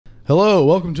Hello,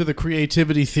 welcome to the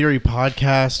Creativity Theory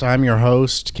Podcast. I'm your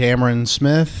host, Cameron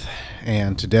Smith,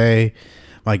 and today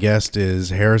my guest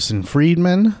is Harrison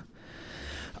Friedman.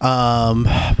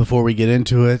 Before we get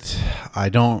into it, I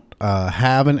don't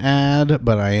have an ad,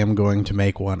 but I am going to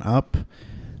make one up,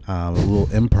 a little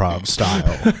improv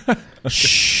style.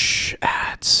 Shh,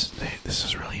 ads. This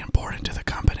is really important to the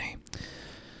company.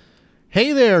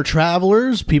 Hey there,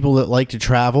 travelers, people that like to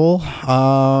travel.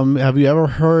 Have you ever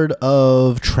heard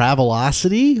of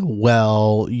Travelocity?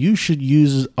 Well, you should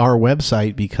use our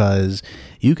website because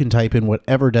you can type in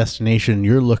whatever destination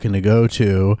you're looking to go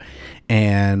to,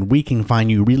 and we can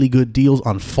find you really good deals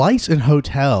on flights and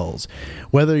hotels.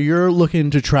 Whether you're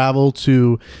looking to travel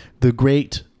to the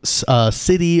great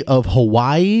city of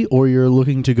Hawaii, or you're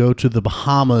looking to go to the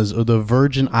Bahamas or the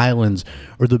Virgin Islands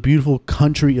or the beautiful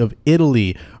country of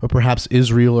Italy, or perhaps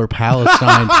Israel or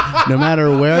Palestine, no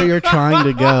matter where you're trying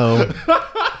to go,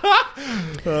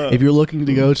 if you're looking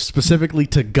to go specifically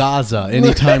to Gaza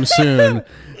anytime soon,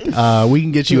 we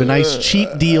can get you a nice cheap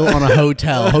deal on a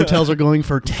hotel. Hotels are going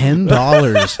for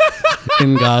 $10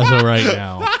 in Gaza right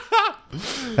now.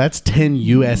 That's 10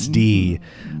 USD.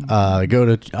 Go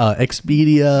to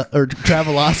Expedia or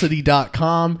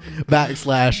Travelocity.com/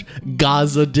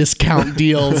 Gaza discount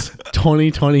deals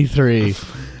 2023.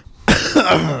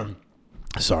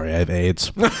 Sorry, I have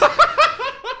AIDS.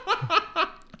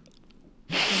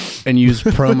 And use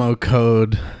promo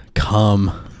code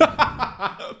CUM.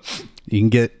 You can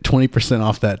get 20%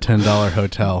 off that $10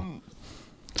 hotel.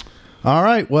 All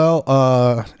right.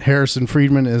 Well, Harrison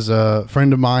Friedman is a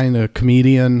friend of mine, a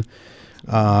comedian,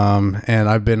 and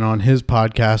I've been on his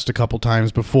podcast a couple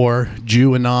times before,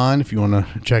 Jew Anon, if you want to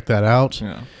check that out.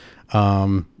 Yeah.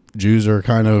 Jews are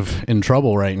kind of in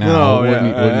trouble right now. Oh,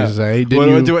 wouldn't you say?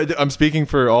 I'm speaking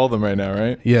for all of them right now,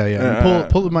 right? Yeah.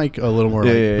 Pull the mic a little more,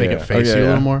 make it face you a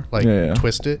little more,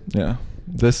 twist it. Yeah.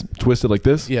 This twisted like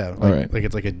this? Yeah. All right. Like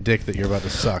it's like a dick that you're about to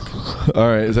suck. All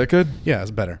right. Is that good? Yeah, it's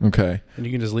better. Okay. And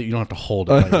you can just leave. You don't have to hold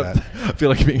it like that. I feel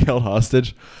like being held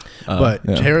hostage. But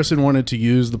Harrison wanted to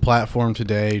use the platform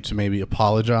today to maybe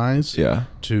apologize. Yeah.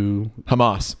 To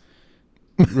Hamas.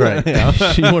 Right. Yeah.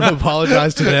 You want to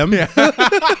apologize to them? Yeah.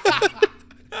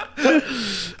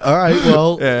 All right.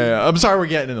 Well. Yeah. I'm sorry we're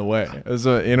getting in the way.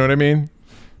 You know what I mean?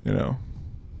 You know.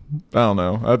 I don't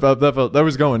know. I felt that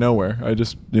was going nowhere. I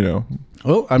just,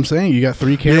 Well, I'm saying you got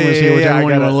 3 cameras here with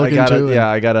everyone you want to look into. Yeah,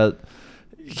 I gotta.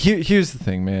 Here's the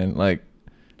thing, man. Like,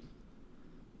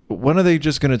 when are they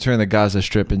just gonna turn the Gaza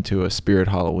Strip into a Spirit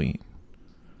Halloween?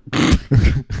 Like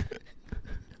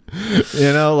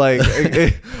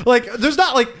there's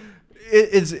not like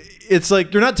it's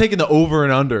like you're not taking the over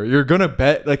and under. You're gonna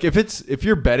bet, like, if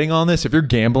you're betting on this, if you're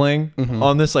gambling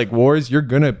on this, like, wars, you're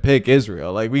gonna pick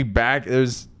Israel. Like,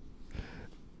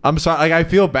 I'm sorry, like, I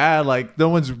feel bad, like, no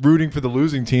one's rooting for the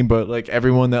losing team, but, like,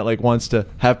 everyone that, like, wants to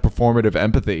have performative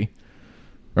empathy,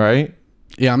 right?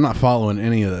 Yeah, I'm not following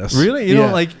any of this. Really? You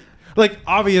don't like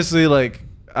obviously, like,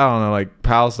 I don't know, like,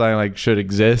 Palestine, like, should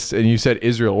exist, and you said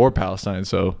Israel or Palestine,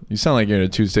 so you sound like you're in a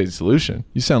 2-state solution.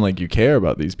 You sound like you care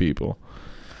about these people.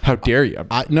 How dare you?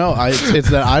 It's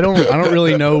that I don't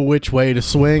really know which way to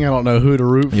swing. I don't know who to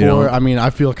root for. I mean, I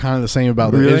feel kind of the same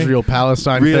about the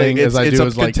Israel-Palestine thing as I do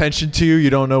as, like, contention to you. You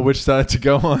don't know which side to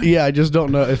go on. Yeah, I just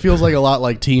don't know. It feels like a lot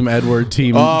like Team Edward,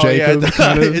 Team Jacob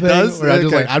kind of thing. It does.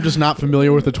 Where I'm just not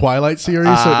familiar with the Twilight series,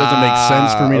 so it doesn't make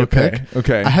sense for me to pick.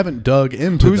 Okay. I haven't dug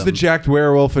into who's the jacked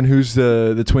werewolf and who's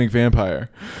the twink vampire.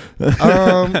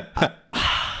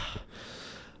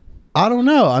 I don't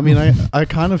know. I mean, I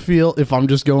kind of feel, if I'm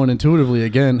just going intuitively,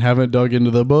 again, haven't dug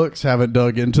into the books, haven't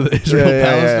dug into the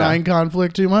Israel-Palestine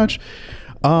conflict too much.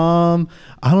 I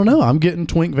don't know. I'm getting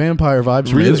twink vampire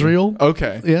vibes from Israel.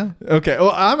 Okay. Yeah. Okay.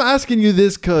 Well, I'm asking you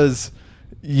this because,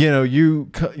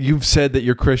 you've said that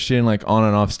you're Christian, like, on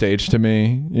and off stage to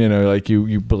me. Like,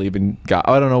 you believe in God.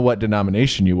 I don't know what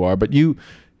denomination you are, but you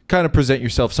kind of present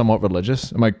yourself somewhat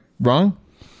religious. Am I wrong?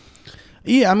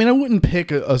 Yeah, I mean, I wouldn't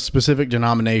pick a specific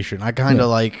denomination. I kind of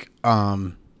like,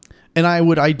 and I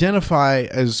would identify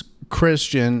as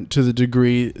Christian to the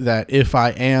degree that if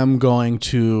I am going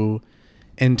to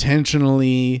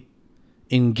intentionally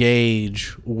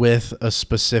engage with a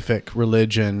specific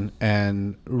religion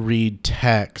and read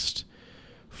text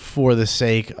for the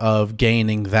sake of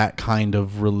gaining that kind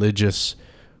of religious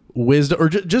wisdom, or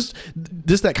just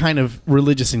that kind of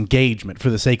religious engagement for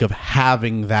the sake of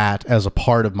having that as a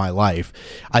part of my life,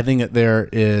 I think that there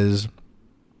is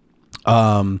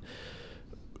a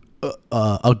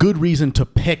good reason to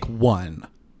pick one.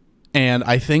 And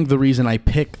I think the reason I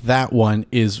picked that one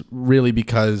is really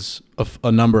because of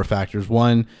a number of factors.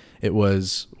 One, It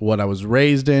was what I was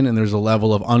raised in, and there's a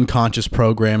level of unconscious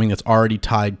programming that's already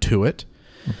tied to it.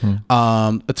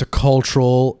 It's a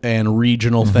cultural and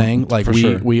regional thing. Like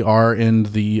we are in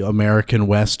the American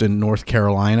West in North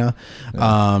Carolina,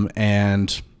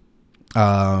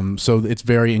 so it's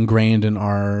very ingrained in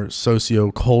our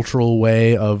socio-cultural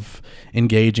way of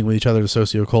engaging with each other. The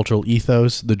socio-cultural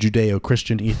ethos, the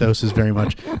Judeo-Christian ethos, is very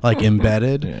much like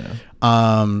embedded.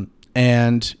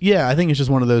 And yeah, I think it's just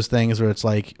one of those things where it's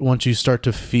like once you start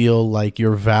to feel like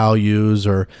your values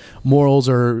or morals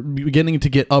are beginning to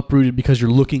get uprooted because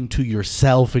you're looking to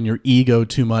yourself and your ego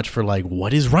too much for like,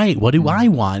 what is right? What do I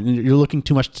want? And you're looking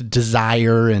too much to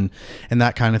desire and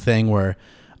that kind of thing where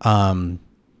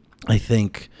I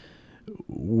think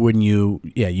when you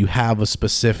have a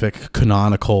specific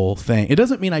canonical thing, it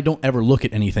doesn't mean I don't ever look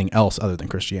at anything else other than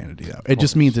Christianity, though. It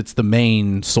just means it's the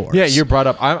main source. Yeah, you're brought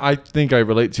up. I think I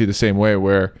relate to you the same way,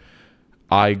 where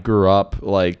I grew up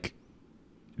like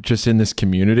just in this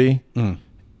community,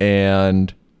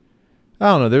 and I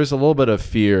don't know, there's a little bit of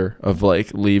fear of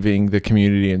like leaving the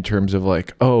community in terms of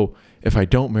like, oh, if I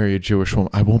don't marry a Jewish woman,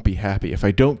 I won't be happy. If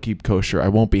I don't keep kosher, I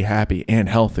won't be happy and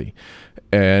healthy.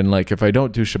 And like, if I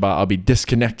don't do Shabbat, I'll be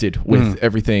disconnected with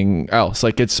everything else.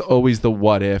 Like, it's always the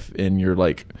what if, and you're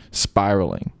like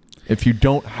spiraling if you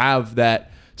don't have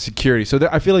that security. So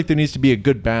I feel like there needs to be a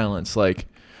good balance. Like,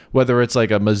 whether it's like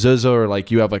a mezuzah or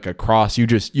like you have like a cross,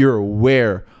 you're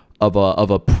aware of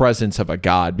a presence of a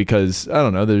God, because I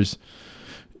don't know,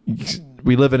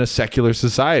 we live in a secular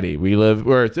society. We live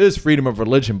where it is freedom of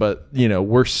religion, but you know,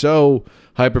 we're so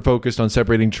hyper focused on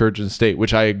separating church and state,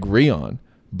 which I agree on.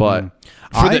 But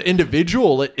for the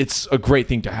individual, it's a great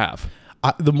thing to have.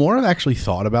 The more I've actually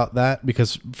thought about that,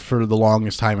 because for the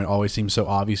longest time, it always seemed so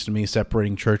obvious to me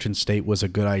separating church and state was a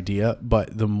good idea.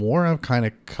 But the more I've kind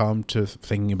of come to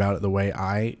thinking about it the way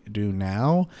I do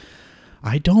now,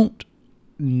 I don't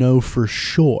know for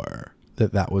sure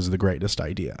that was the greatest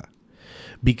idea.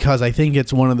 Because I think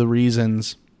it's one of the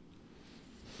reasons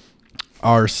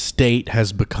our state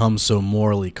has become so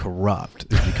morally corrupt,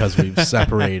 is because we've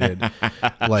separated,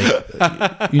 like,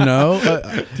 you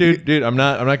know, dude, I'm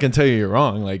not gonna tell you you're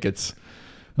wrong. Like, but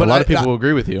a lot of people will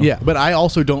agree with you. Yeah, but I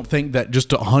also don't think that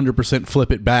just to 100%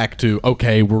 flip it back to,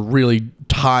 okay, we're really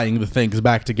tying the things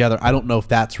back together. I don't know if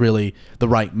that's really the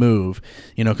right move,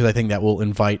 you know, because I think that will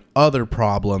invite other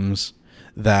problems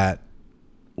that,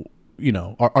 you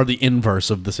know, are the inverse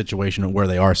of the situation where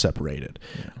they are separated.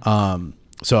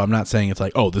 So I'm not saying it's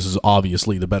like, oh, this is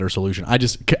obviously the better solution.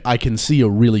 I can see a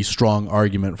really strong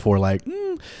argument for like,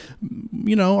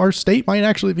 you know, our state might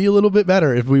actually be a little bit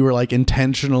better if we were like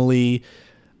intentionally,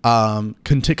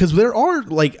 because there are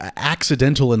like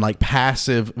accidental and like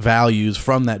passive values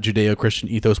from that Judeo-Christian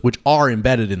ethos which are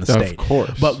embedded in the state. Of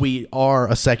course. But we are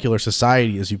a secular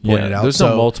society, as you pointed out. There's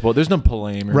no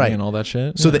polyamory and all that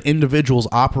shit. So the individuals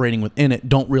operating within it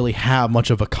don't really have much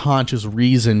of a conscious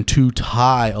reason to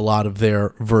tie a lot of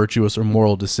their virtuous or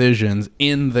moral decisions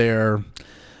in their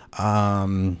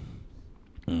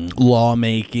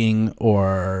lawmaking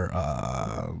or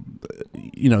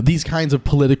you know, these kinds of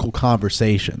political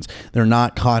conversations. They're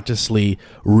not consciously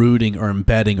rooting or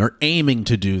embedding or aiming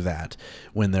to do that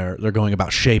when they're going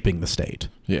about shaping the state.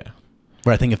 Yeah.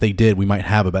 But I think if they did, we might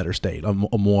have a better state, a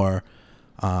more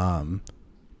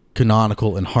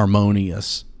canonical and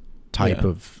harmonious type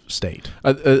of state.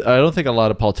 I don't think a lot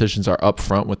of politicians are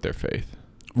upfront with their faith.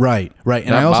 Right.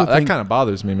 And I also think that kind of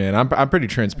bothers me, man. I'm pretty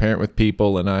transparent with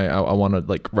people, and I want to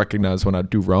like recognize when I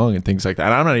do wrong and things like that.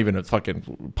 And I'm not even a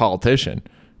fucking politician.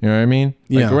 You know what I mean?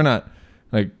 Like, we're not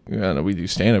like, I don't know, we do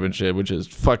stand up and shit, which is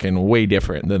fucking way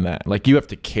different than that. Like, you have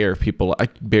to care if people. I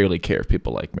barely care if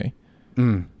people like me.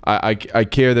 I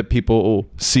care that people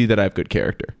see that I have good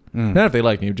character. Not if they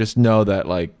like me, just know that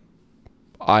like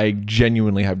I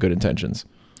genuinely have good intentions.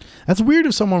 That's weird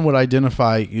if someone would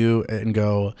identify you and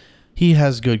go, he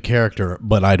has good character,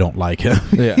 but I don't like him.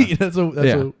 Yeah.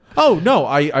 Oh no,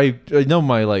 I know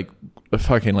my like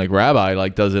fucking like rabbi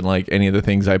like doesn't like any of the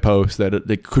things I post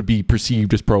that could be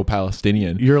perceived as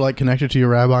pro-Palestinian. You're like connected to your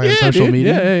rabbi on social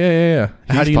media? Yeah.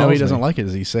 How do you know he doesn't like it?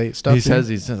 Does he say stuff? He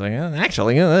says like,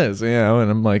 actually it is, you know,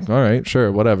 and I'm like, all right,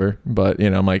 sure, whatever. But you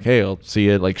know, I'm like, hey, I'll see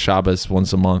you like Shabbos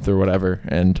once a month or whatever,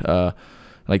 and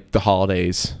like the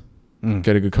holidays,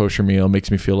 get a good kosher meal,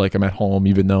 makes me feel like I'm at home,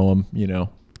 even though I'm, you know,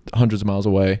 hundreds of miles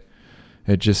away.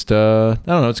 It just I don't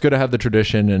know, it's good to have the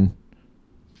tradition, and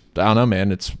I don't know,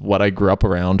 man, it's what I grew up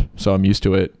around, so I'm used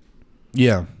to it.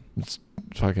 Yeah, it's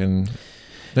fucking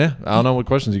I don't know what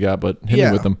questions you got, but hit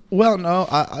me with them. Well, no,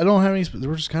 I don't have any.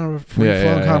 We're just kind of a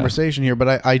free-flowing conversation here,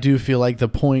 but I do feel like the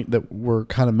point that we're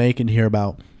kind of making here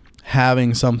about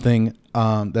having something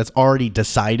that's already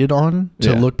decided on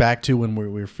to Yeah. look back to when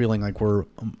we're feeling like we're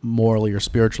morally or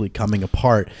spiritually coming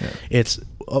apart. Yeah. It's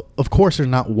of course there's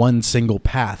not one single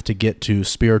path to get to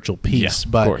spiritual peace, Yeah,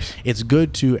 of but course. it's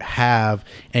good to have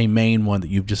a main one that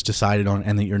you've just decided on,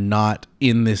 and that you're not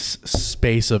in this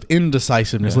space of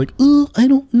indecisiveness. Yeah. Like, oh, I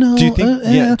don't know. Do you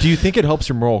think? Do you think it helps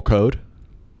your moral code?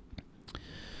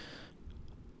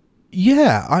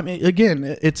 Yeah, I mean,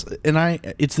 again, it's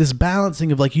this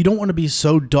balancing of like, you don't want to be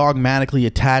so dogmatically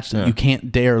attached that Yeah. you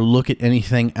can't dare look at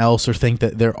anything else or think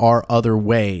that there are other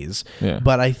ways. Yeah.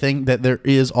 But I think that there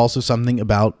is also something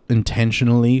about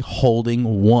intentionally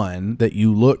holding one that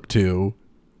you look to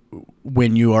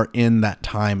when you are in that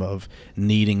time of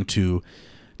needing to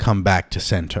come back to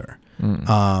center.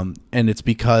 And it's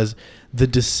because the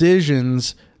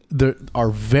decisions that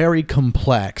are very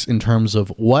complex in terms of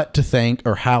what to think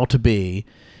or how to be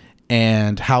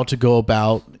and how to go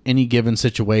about any given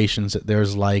situations, that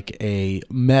there's like a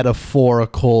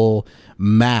metaphorical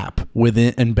map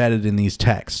within embedded in these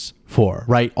texts for,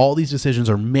 right? All these decisions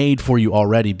are made for you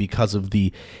already because of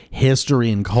the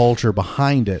history and culture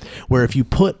behind it, where if you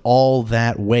put all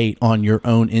that weight on your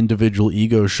own individual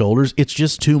ego shoulders, it's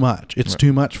just too much. It's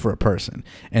too much for a person,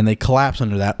 and they collapse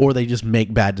under that, or they just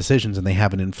make bad decisions and they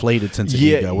have an inflated sense of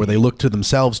ego where they look to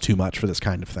themselves too much for this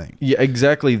kind of thing. Yeah,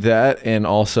 exactly that. And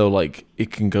also, like,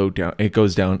 it can go down. It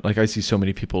goes down. Like, I see so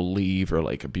many people leave or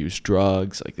like abuse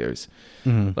drugs. Like, there's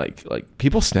like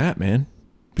people snap, man.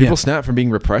 People snap from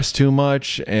being repressed too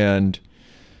much. And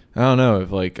I don't know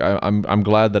if like I'm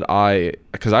glad that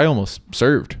because I almost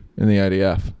served in the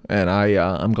IDF, and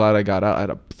I'm glad I got out. I had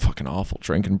a fucking awful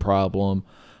drinking problem.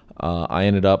 I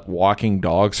ended up walking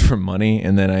dogs for money,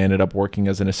 and then I ended up working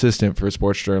as an assistant for a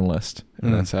sports journalist,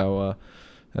 and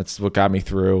that's what got me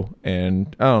through.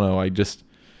 And I don't know,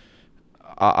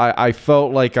 I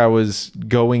felt like I was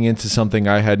going into something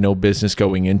I had no business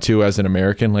going into as an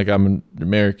American. Like, I'm an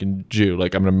American Jew.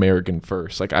 Like, I'm an American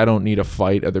first. Like, I don't need to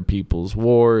fight other people's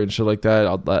war and shit like that.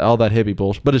 All that hippie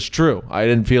bullshit. But it's true. I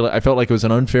felt like it was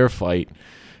an unfair fight.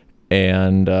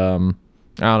 And I don't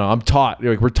know. I'm taught,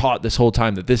 like, we're taught this whole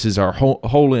time that this is our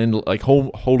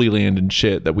holy land and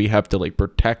shit, that we have to like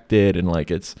protect it, and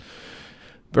like it's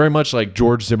very much like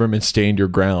George Zimmerman stand your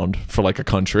ground for like a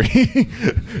country.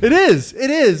 It is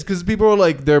because people are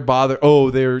like, they're bothered.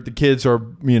 Oh, the kids are,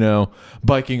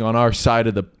 biking on our side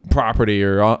of the property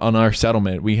or on our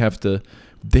settlement. We have to.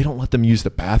 They don't let them use the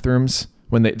bathrooms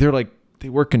when they're like, they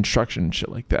work construction and shit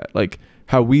like that. Like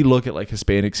how we look at like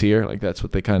Hispanics here, like that's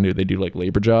what they kind of do. They do like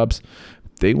labor jobs.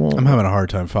 They won't. I'm having a hard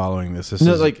time following this.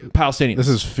 No, like Palestinians. This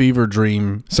is fever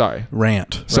dream.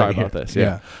 Rant. Sorry about this.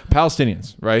 Yeah.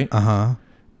 Palestinians, right?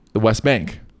 The West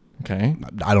Bank. Okay.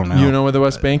 I don't know. You know where the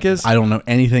West Bank is? I don't know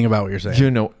anything about what you're saying. You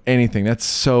know anything. That's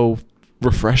so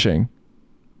refreshing.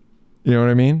 You know what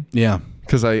I mean? Yeah.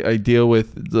 Because I deal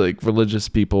with like religious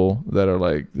people that are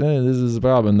like, this is a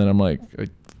problem. And then I'm like, I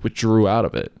withdrew out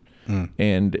of it.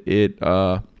 And it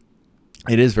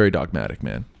is very dogmatic,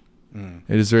 man.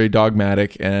 It is very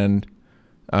dogmatic. And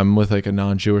I'm with like a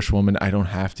non-Jewish woman. I don't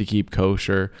have to keep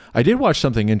kosher. I did watch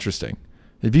something interesting.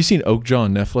 Have you seen Oakja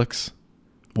on Netflix?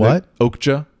 What?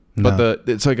 Oakja? No. But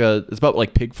it's about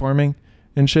like pig farming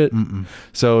and shit.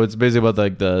 So it's basically about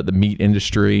like the meat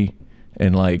industry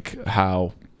and like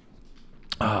how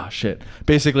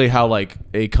basically how like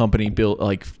a company built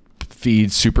like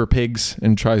feeds super pigs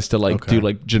and tries to like do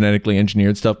like genetically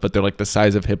engineered stuff, but they're like the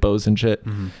size of hippos and shit.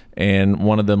 And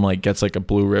one of them like gets like a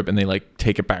blue rib and they like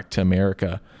take it back to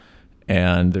America,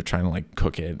 and they're trying to like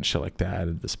cook it and shit like that,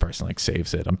 and this person like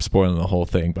saves it. I'm spoiling the whole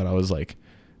thing, but I was like,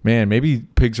 man, maybe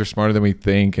pigs are smarter than we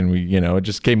think, and we, it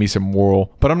just gave me some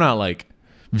moral. But I'm not like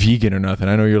vegan or nothing.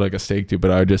 I know you're like a steak dude,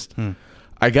 but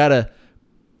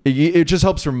it just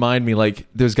helps remind me like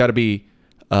there's got to be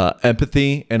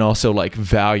empathy and also like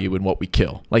value in what we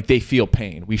kill. Like they feel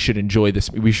pain. We should enjoy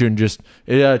this. We shouldn't just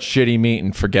eat shitty meat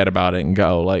and forget about it and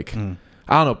go like, I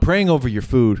don't know, praying over your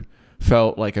food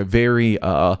felt like a very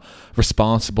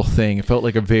responsible thing. It felt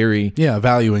like a very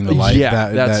valuing the life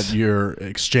that you're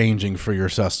exchanging for your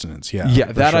sustenance. I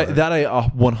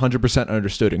 100%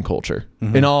 understood in culture.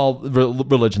 In all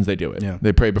religions they do it.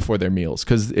 They pray before their meals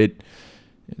because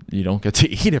you don't get to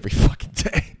eat every fucking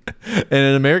day. And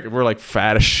in America we're like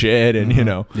fat as shit, and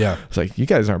it's like, you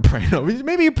guys aren't praying.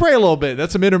 Maybe you pray a little bit.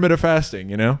 That's some intermittent fasting.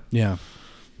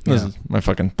 This is my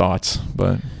fucking thoughts,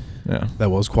 but. Yeah, that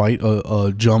was quite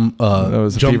a jump. That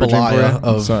was a jambalaya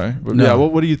of. Sorry, but no.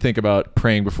 What do you think about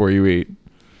praying before you eat?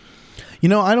 You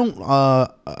know, I don't.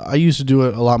 I used to do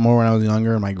it a lot more when I was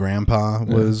younger, and my grandpa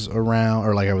was around,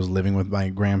 or like I was living with my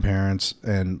grandparents,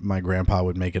 and my grandpa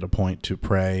would make it a point to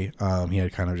pray. He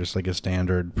had kind of just like a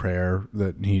standard prayer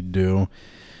that he'd do.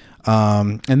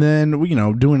 And then, you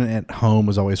know, doing it at home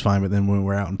was always fine, but then when we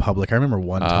were out in public, I remember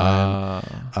one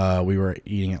time we were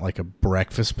eating at like a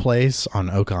breakfast place on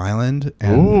Oak Island,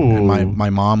 and my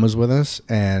mom was with us,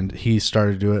 and he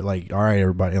started to do it like, all right,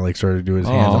 everybody, and like started to do his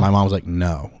hands, and my mom was like,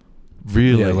 no.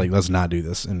 Really? Yeah, like, let's not do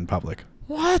this in public.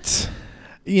 What?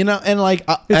 You know, and like...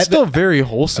 it's still very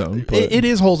wholesome. But it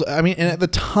is wholesome. I mean, and at the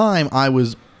time, I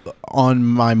was on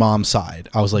my mom's side.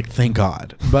 I was like, thank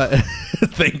God. But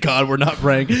thank God we're not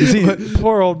praying.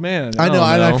 Poor old man. I know.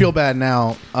 I feel bad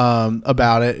now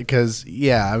about it because,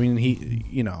 yeah, I mean, he,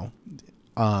 you know...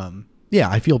 yeah,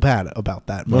 I feel bad about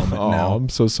that moment now. I'm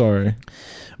so sorry.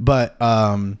 But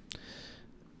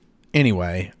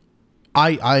anyway...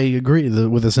 I agree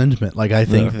with the sentiment. Like, I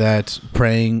think that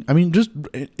praying, I mean, just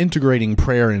integrating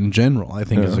prayer in general, I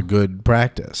think is a good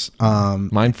practice.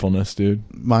 Mindfulness, dude.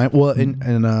 I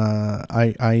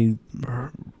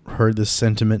heard this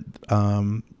sentiment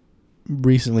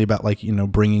recently about, like, you know,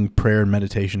 bringing prayer and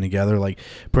meditation together. Like,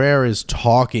 prayer is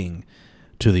talking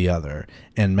to the other,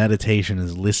 and meditation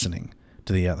is listening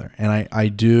to the other. And I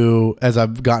do, as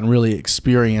I've gotten really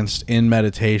experienced in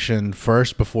meditation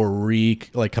first before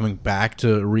coming back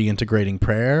to reintegrating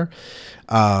prayer,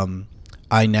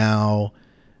 I now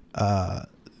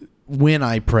when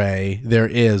I pray, there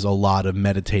is a lot of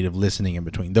meditative listening in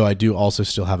between, though I do also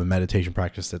still have a meditation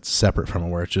practice that's separate from it,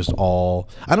 where it's just all,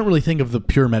 I don't really think of the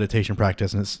pure meditation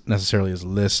practice necessarily as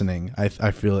listening. I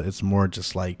feel it's more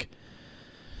just like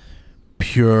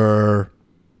pure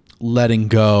letting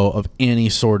go of any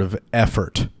sort of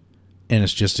effort, and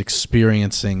it's just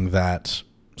experiencing that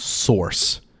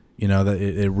source, you know, that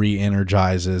it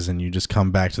re-energizes, and you just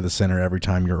come back to the center every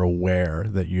time you're aware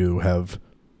that you have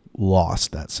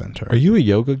lost that center. Are you a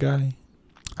yoga guy?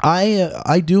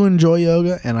 I do enjoy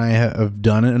yoga, and I have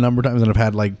done it a number of times, and I've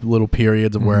had like little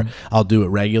periods of where I'll do it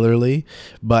regularly,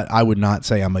 but I would not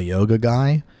say I'm a yoga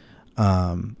guy.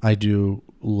 I do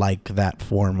like that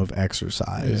form of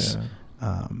exercise.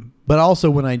 Yeah. But also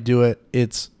when I do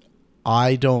it,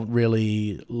 I don't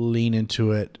really lean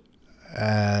into it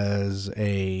as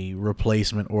a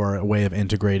replacement or a way of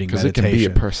integrating meditation. Because it can be a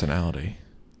personality.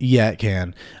 Yeah, it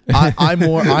can. I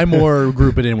more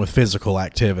group it in with physical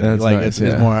activity. That's like nice,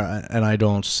 it's more, and I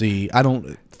don't.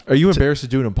 Are you embarrassed to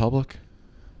do it in public?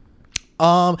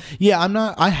 Yeah, I'm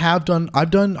not. I've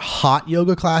done hot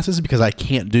yoga classes because I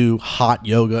can't do hot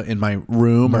yoga in my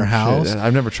room or house. Shit.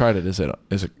 I've never tried it. Is it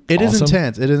It is awesome?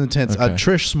 intense. It is intense. Okay.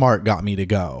 Trish Smart got me to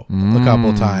go a couple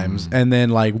of times, and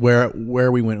then like where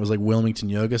we went was like Wilmington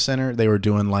Yoga Center. They were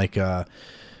doing like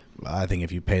I think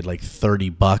if you paid like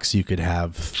 $30, you could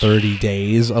have 30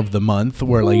 days of the month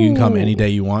where like you can come any day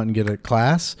you want and get a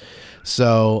class.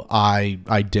 So I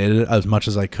did it as much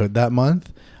as I could that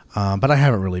month. But I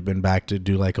haven't really been back to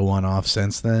do like a one-off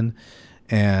since then.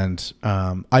 And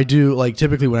I do, like,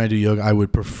 typically when I do yoga, I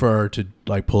would prefer to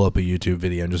like pull up a YouTube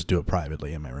video and just do it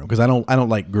privately in my room, because I don't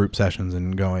like group sessions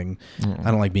and going.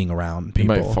 I don't like being around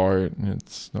people. You might fart and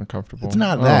it's uncomfortable. It's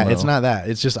not that. It's not that.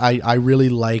 It's just I really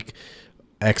like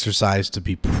exercise to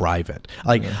be private.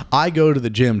 Like, I go to the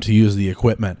gym to use the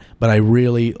equipment, but I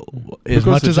really, as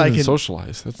much as I can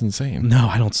socialize. That's insane. No,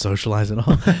 I don't socialize at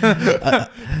all.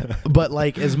 But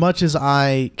like, as much as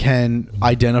I can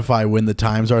identify when the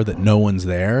times are that no one's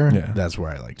there, that's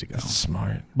where I like to go. That's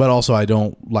smart. But also, I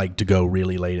don't like to go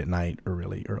really late at night or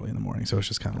really early in the morning. So it's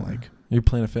just kind of like. You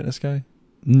Planet Fitness guy?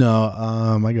 No,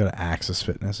 I go to Access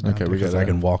Fitness now, okay, because I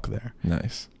can walk there.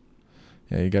 Nice.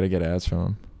 Yeah, you got to get ads from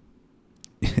him.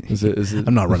 Is it?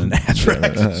 I'm not running ads for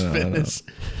Access Fitness.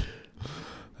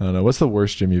 I don't know. What's the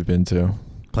worst gym you've been to?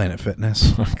 Planet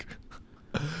Fitness.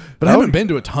 But I haven't been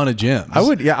to a ton of gyms.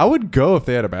 I would go if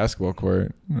they had a basketball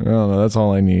court. I don't know. That's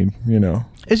all I need. You know.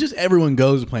 It's just everyone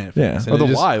goes to Planet Fitness. Yeah. Oh,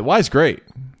 the Y. The Y's great.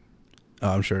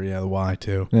 Oh, I'm sure. Yeah, the Y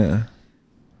too. Yeah.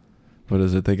 What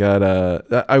is it? They got.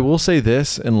 I will say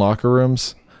this in locker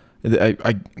rooms.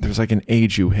 There's like an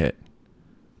age you hit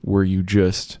where you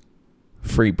just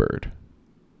free bird.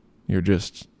 You're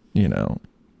just, you know,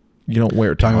 you don't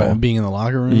wear talking about being in the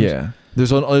locker room. Yeah,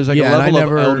 there's like a level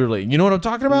of elderly. You know what I'm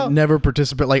talking about? Never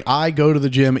participate. Like, I go to the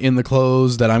gym in the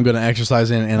clothes that I'm going to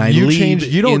exercise in, and I leave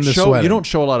in the sweater. You don't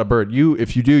show a lot of bird.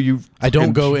 If you do, I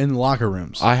don't go in locker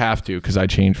rooms. I have to, because I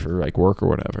change for like work or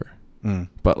whatever.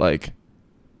 But like,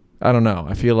 I don't know.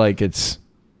 I feel like it's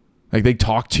like they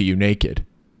talk to you naked.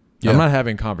 Yeah. I'm not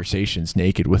having conversations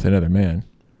naked with another man.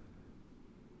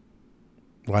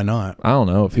 Why not? I don't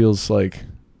know. It feels like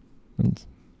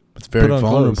It's very Put on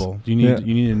vulnerable. clothes. You need Yeah.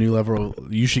 you need a new level.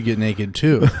 You should get naked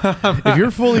too. If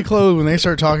you're fully clothed when they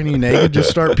start talking to you naked, just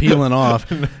start peeling off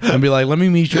and be like, "Let me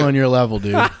meet you on your level,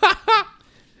 dude."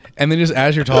 And then just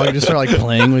as you're talking, just start like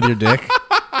playing with your dick.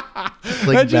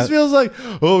 Like That just feels like,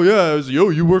 oh yeah,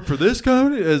 you work for this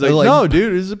company? It's like, Like- no,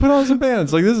 dude, just put on some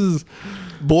pants. Like this is.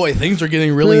 boy, things are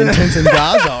getting really intense in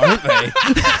Gaza, aren't they?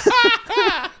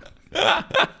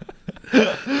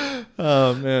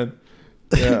 Oh man.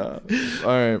 Yeah. All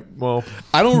right. Well.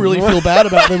 I don't really feel bad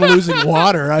about them losing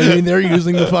water. I mean, they're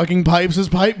using the fucking pipes as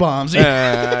pipe bombs.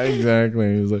 Yeah,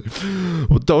 exactly. He's like,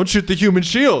 well, don't shoot the human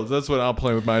shields. That's what I'll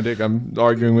play with my dick. I'm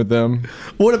arguing with them.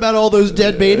 What about all those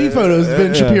dead baby photos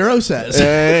Ben Shapiro says?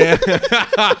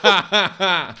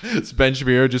 It's Ben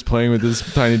Shapiro just playing with his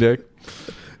tiny dick.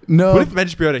 No. What if Ben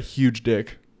Shapiro had a huge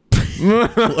dick?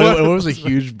 What was a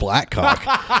huge black cock?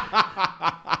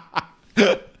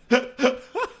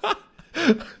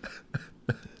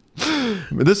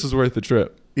 This is worth the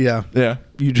trip. Yeah. Yeah.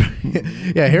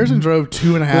 Yeah, Harrison drove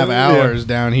 2.5 hours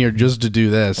down here just to do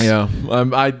this. Yeah.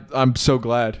 I'm so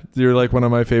glad. You're like one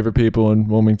of my favorite people in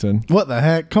Wilmington. What the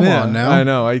heck? Come Yeah, on now. I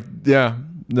know.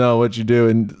 No, what you do.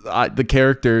 And the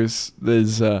characters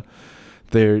is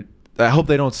they're I hope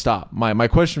they don't stop. My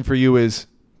question for you is,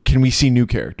 can we see new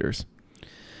characters?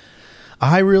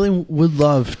 I really would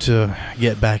love to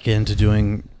get back into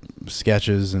doing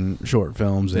sketches and short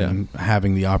films and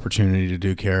having the opportunity to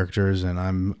do characters, and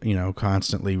I'm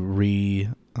constantly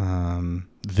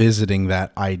visiting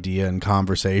that idea and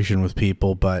conversation with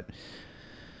people, but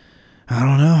I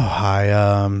don't know.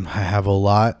 I have a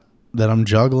lot that I'm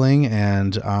juggling,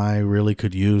 and I really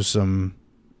could use some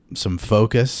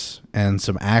focus and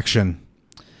some action.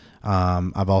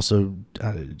 I'm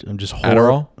just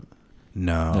Adderall?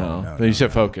 No. You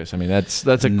said focus. I mean, that's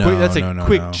a No,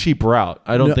 quick, no. cheap route.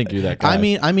 I don't think you're that guy.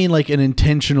 I mean like an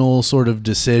intentional sort of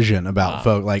decision about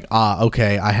folk. Like,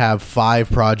 okay, I have 5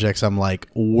 projects I'm like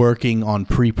working on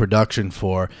pre-production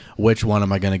for. Which one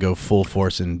am I going to go full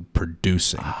force in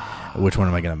producing? Which one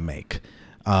am I going to make?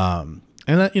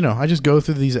 And I just go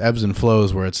through these ebbs and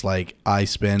flows where it's like I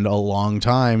spend a long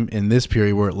time in this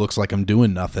period where it looks like I'm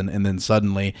doing nothing, and then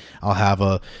suddenly I'll have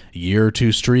a year or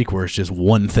 2 streak where it's just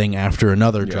one thing after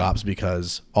another drops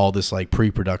because all this like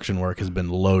pre-production work has been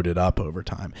loaded up over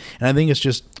time. And I think it's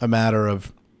just a matter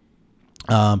of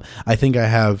I think I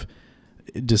have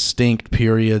distinct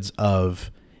periods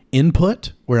of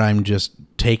input where I'm just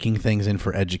taking things in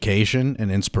for education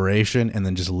and inspiration, and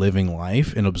then just living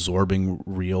life and absorbing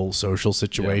real social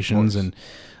situations and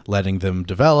letting them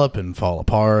develop and fall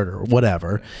apart or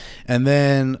whatever. And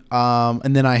then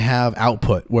I have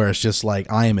output where it's just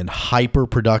like I am in hyper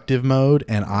productive mode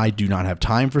and I do not have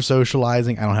time for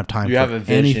socializing. I don't have time for have a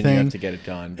vision, anything. you have to get it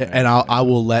done. And I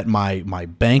will let my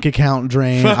bank account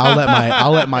drain. I'll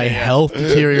let my health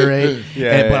deteriorate.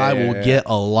 But I will get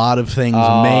a lot of things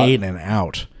made and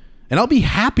out. And I'll be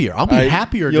happier. I'll be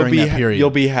happier during that period. You'll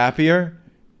be happier,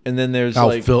 and then there's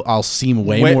I'll seem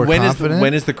way more confident.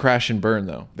 When is the crash and burn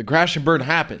though? The crash and burn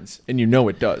happens, and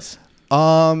it does.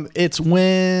 It's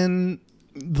when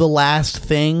the last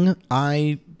thing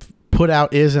I put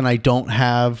out is, and I don't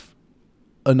have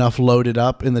enough loaded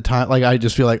up in the time. Like I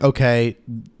just feel like, okay,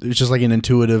 it's just like an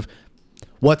intuitive.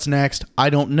 What's next? I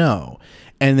don't know.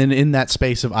 And then in that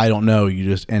space of I don't know, you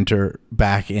just enter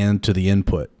back into the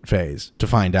input phase to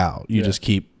find out. You just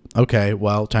keep, okay,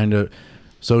 well, time to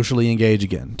socially engage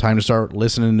again. Time to start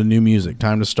listening to new music.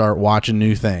 Time to start watching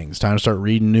new things. Time to start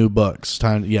reading new books.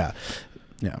 Yeah.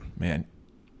 Man,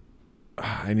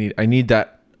 I need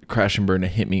that crash and burn to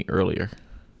hit me earlier,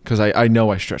 because I know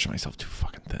I stretch myself too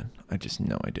fucking thin. I just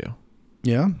know I do.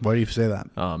 Yeah? Why do you say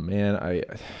that? Oh man,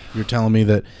 You're telling me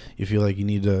that you feel like you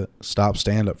need to stop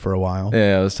stand-up for a while.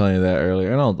 Yeah, I was telling you that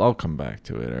earlier, and I'll come back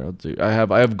to it. Or I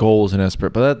have goals in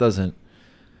Esprit, but that doesn't.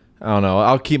 I don't know.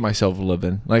 I'll keep myself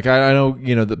living. Like I know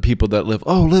the people that live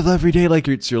every day like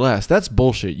it's your last. That's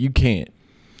bullshit. You can't.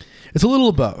 It's a little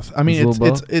of both. I mean,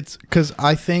 it's because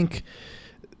I think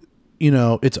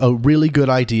it's a really good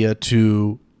idea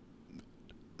to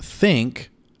think.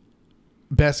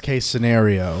 Best case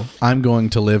scenario, I'm going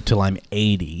to live till I'm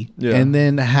 80, and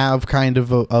then have kind of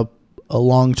a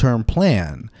long-term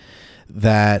plan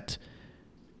that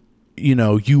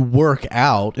you work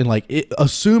out, and like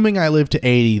assuming I live to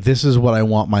 80, this is what I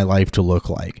want my life to look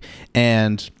like.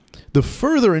 And the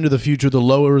further into the future, the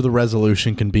lower the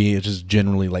resolution can be. It's just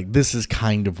generally like, this is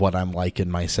kind of what I'm like in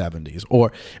my 70s.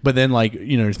 But then like,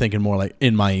 you're thinking more like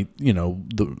in my,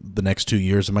 the next 2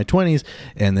 years of my 20s,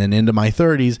 and then into my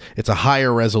 30s, it's a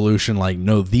higher resolution. Like,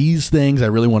 no, these things, I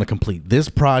really want to complete this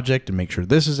project and make sure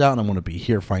this is out, and I want to be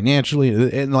here financially.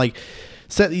 And like,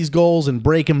 set these goals and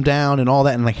break them down and all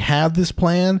that, and like have this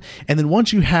plan. And then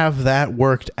once you have that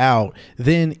worked out,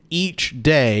 then each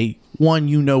day, one,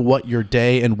 you know what your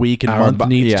day and week and month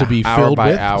needs to be filled hour by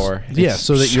with. hour. Yeah,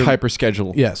 so that you're hyper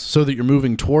schedule. Yes, so that you're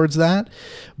moving towards that.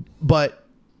 But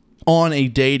on a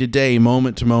day-to-day,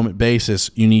 moment-to-moment basis,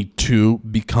 you need to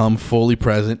become fully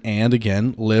present and,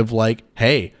 again, live like,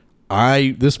 hey,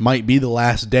 this might be the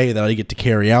last day that I get to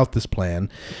carry out this plan.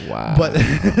 Wow. But,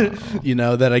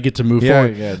 that I get to move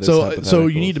forward. Yeah, so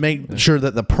you need to make sure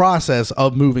that the process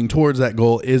of moving towards that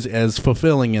goal is as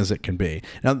fulfilling as it can be.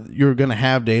 Now, you're going to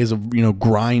have days of,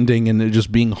 grinding and it just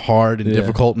being hard and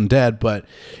difficult and dead, but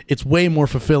it's way more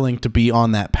fulfilling to be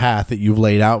on that path that you've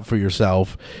laid out for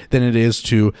yourself than it is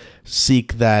to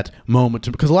seek that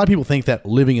moment. Because a lot of people think that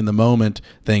living in the moment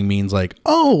thing means like,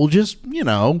 oh, well, just,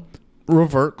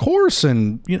 revert course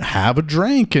and have a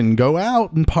drink and go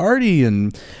out and party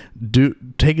and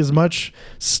take as much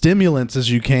stimulants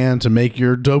as you can to make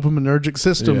your dopaminergic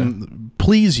system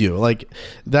please you. Like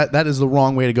that is the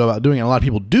wrong way to go about doing it. A lot of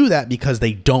people do that because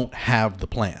they don't have the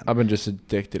plan. I've been just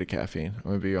addicted to caffeine. I'm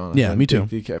gonna be honest. Yeah, me too.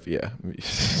 Yeah.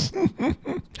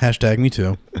 Hashtag me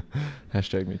too.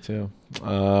 Hashtag me too.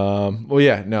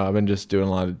 I've been just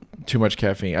doing too much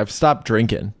caffeine. I've stopped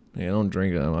drinking. I don't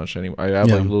drink that much anymore. I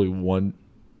have like literally one.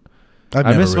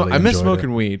 I miss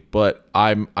smoking weed, but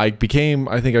I don't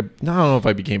know if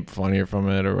I became funnier from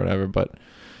it or whatever, but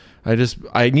I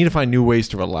need to find new ways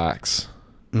to relax.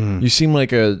 You seem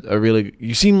like you're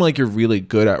really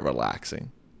good at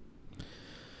relaxing.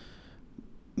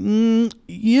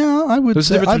 Yeah, I would.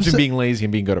 There's a difference between being lazy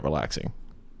and being good at relaxing.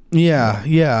 Yeah.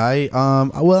 I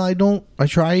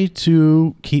try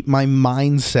to keep my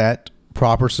mindset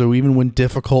proper, so even when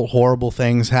difficult, horrible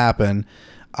things happen,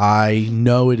 I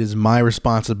know it is my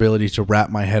responsibility to wrap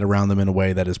my head around them in a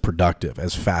way that is productive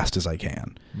as fast as I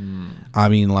can. I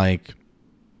mean, like,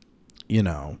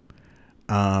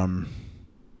 I'm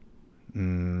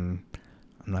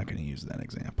not going to use that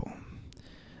example.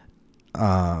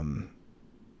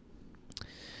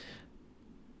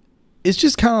 It's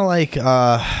just kind of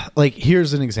like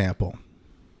here's an example.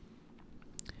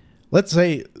 Let's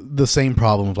say the same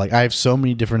problem of like, I have so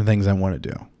many different things I want to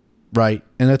do, right?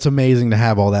 And it's amazing to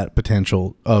have all that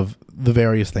potential of the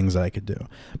various things that I could do.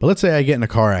 But let's say I get in a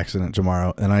car accident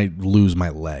tomorrow and I lose my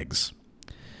legs.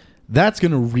 That's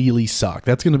going to really suck.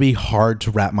 That's going to be hard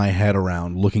to wrap my head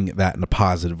around looking at that in a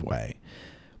positive way.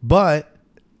 But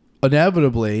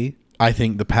inevitably, I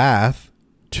think the path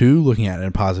to looking at it in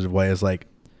a positive way is like,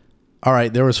 all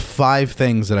right, there was 5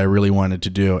 things that I really wanted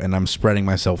to do, and I'm spreading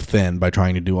myself thin by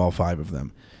trying to do all 5 of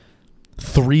them.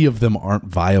 3 of them aren't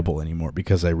viable anymore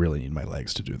because I really need my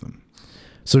legs to do them.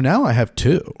 So now I have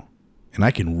 2, and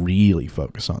I can really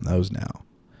focus on those now.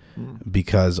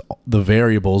 Because the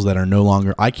variables that are no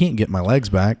longer, I can't get my legs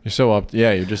back. You're so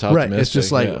you're just optimistic. Right, it's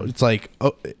just like, it's like,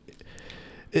 oh,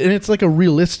 and it's like a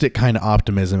realistic kind of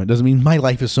optimism. It doesn't mean my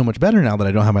life is so much better now that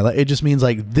I don't have my legs. It just means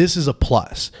like, this is a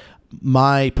plus.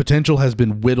 My potential has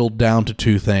been whittled down to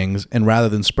 2 things, and rather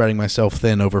than spreading myself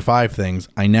thin over 5 things,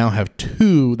 I now have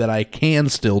 2 that I can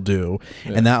still do,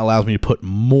 and that allows me to put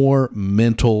more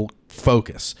mental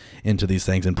focus into these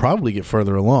things and probably get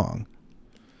further along.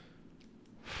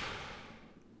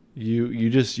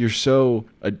 You're so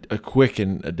quick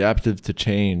and adaptive to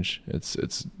change. It's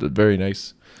a very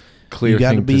nice, clear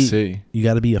thing to see. You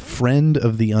got to be a friend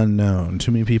of the unknown.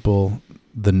 Too many people,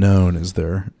 the known is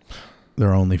their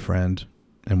only friend,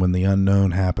 and when the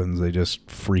unknown happens, they just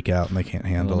freak out and they can't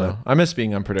handle it. I miss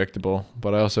being unpredictable,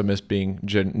 but I also miss being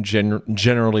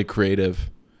generally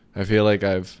creative. I feel like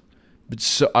I've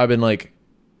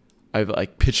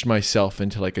pitched myself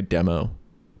into like a demo.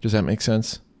 Does that make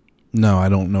sense? No, I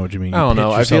don't know what you mean. I don't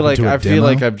know. I feel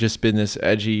like I've just been this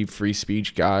edgy free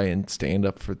speech guy and stand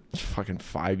up for fucking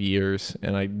 5 years,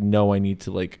 and I know I need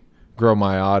to like grow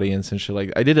my audience and shit.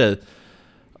 Like I did a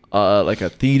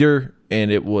theater, and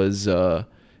it was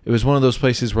one of those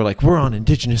places where like we're on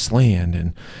indigenous land,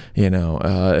 and it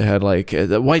had like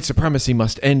the white supremacy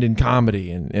must end in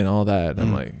comedy and all that.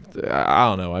 I'm like,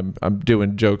 I don't know. I'm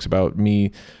doing jokes about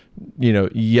me,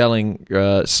 yelling,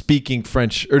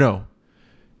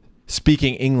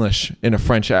 speaking English in a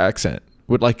French accent.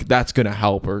 Would like that's gonna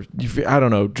help, or I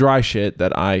don't know, dry shit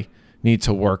that I need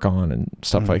to work on and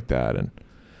stuff like that. And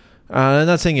I'm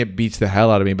not saying it beats the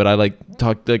hell out of me, but I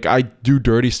I do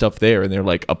dirty stuff there, and they're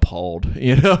like appalled,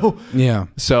 Yeah.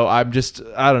 So I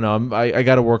don't know. I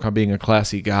got to work on being a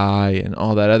classy guy and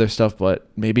all that other stuff, but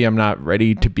maybe I'm not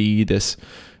ready to be this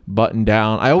button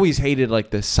down. I always hated like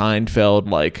the Seinfeld,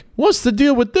 like, what's the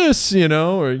deal with this,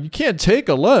 or you can't take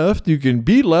a left, you can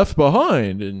be left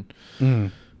behind.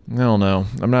 And I don't know.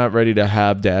 I'm not ready to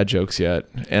have dad jokes yet.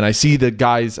 And I see the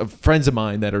guys, friends of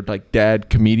mine that are like dad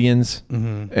comedians,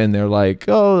 and they're like,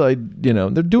 oh,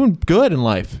 they're doing good in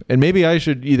life. And maybe I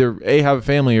should either have a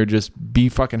family or just be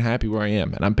fucking happy where I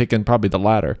am. And I'm picking probably the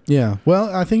latter. Yeah.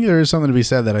 Well, I think there is something to be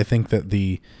said that I think that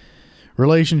the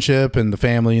relationship and the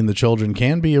family and the children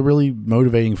can be a really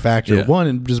motivating factor. Yeah. One,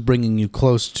 in just bringing you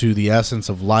close to the essence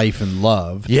of life and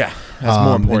love. Yeah, that's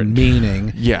more important. And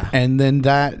meaning. Yeah. And then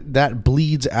that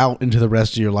bleeds out into the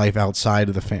rest of your life outside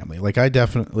of the family. Like, I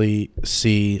definitely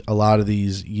see a lot of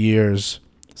these years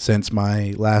since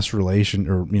my last relation,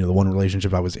 or the one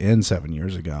relationship I was in 7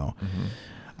 years ago.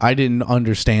 I didn't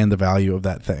understand the value of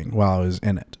that thing while I was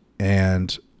in it.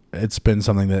 And it's been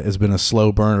something that has been a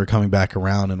slow burner coming back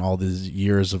around in all these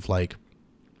years of like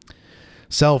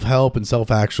self-help and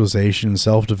self-actualization,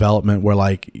 self-development, where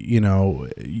like,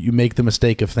 you make the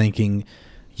mistake of thinking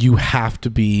you have to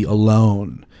be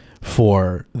alone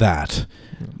for that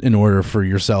in order for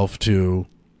yourself to...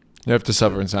 You have to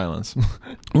suffer in silence.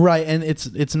 Right. And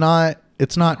it's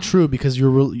not true, because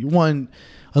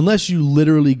unless you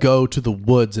literally go to the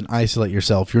woods and isolate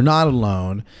yourself, you're not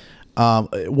alone.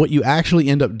 What you actually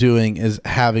end up doing is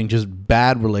having just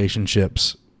bad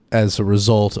relationships as a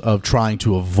result of trying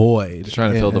to avoid. Just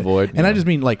trying to fill the void. And I just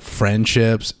mean like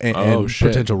friendships and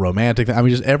potential romantic. I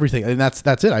mean, just everything. And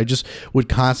that's it. I just would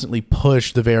constantly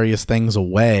push the various things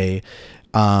away.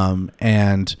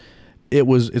 And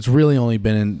it's really only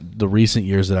been in the recent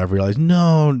years that I've realized,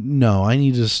 no, I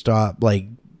need to stop like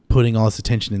putting all this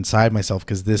attention inside myself,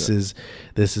 because this is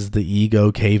the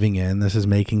ego caving in. This is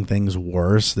making things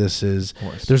worse.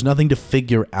 There's nothing to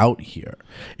figure out here.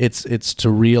 It's to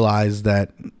realize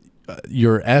that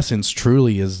your essence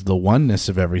truly is the oneness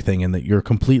of everything, and that you're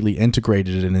completely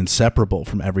integrated and inseparable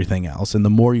from everything else. And the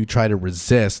more you try to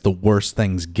resist, the worse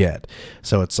things get.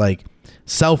 So it's like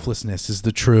selflessness is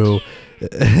the true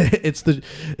it's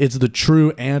the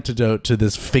true antidote to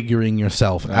this figuring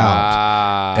yourself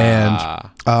out. And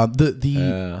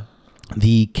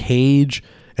the cage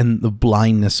and the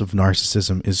blindness of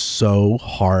narcissism is so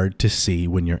hard to see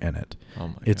when you're in it.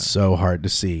 It's so hard to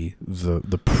see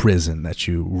the prison that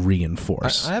you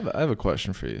reinforce. I have a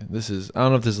question for you. I don't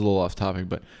know if this is a little off topic,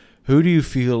 but who do you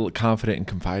feel confident in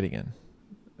confiding in,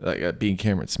 like being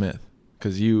Cameron Smith?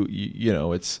 Because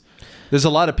there's a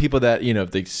lot of people that,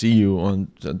 if they see you on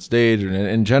stage or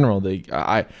in general,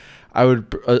 I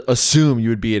would assume you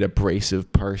would be an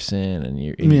abrasive person, and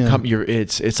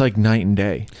it's like night and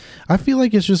day. I feel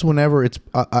like it's just whenever it's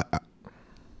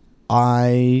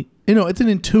it's an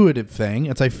intuitive thing.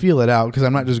 I feel it out, because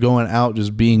I'm not just going out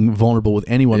just being vulnerable with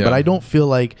anyone. Yeah. But I don't feel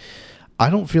like I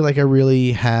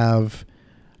really have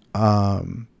a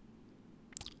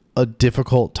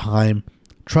difficult time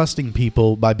trusting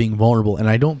people by being vulnerable. And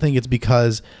I don't think it's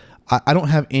because I don't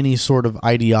have any sort of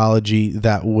ideology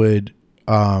that would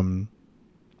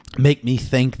make me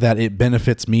think that it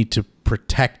benefits me to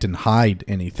protect and hide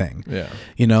anything. Yeah.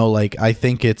 I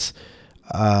think it's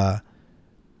the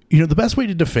best way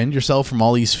to defend yourself from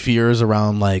all these fears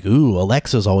around like, ooh,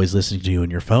 Alexa's always listening to you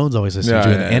and your phone's always listening to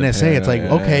you, and the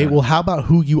NSA, well, how about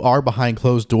who you are behind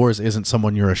closed doors isn't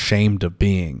someone you're ashamed of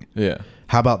being? Yeah.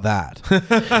 How about that?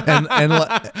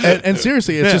 and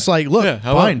seriously, it's just like, look,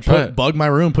 fine, bug my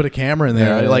room, put a camera in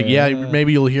there.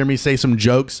 Maybe you'll hear me say some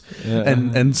jokes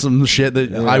and some shit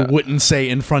that I wouldn't say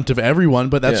in front of everyone,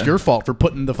 but that's your fault for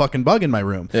putting the fucking bug in my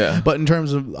room. Yeah. But in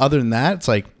terms of other than that, it's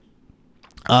like,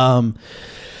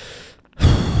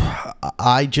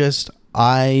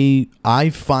 I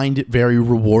find it very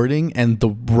rewarding and the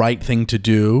right thing to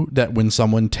do, that when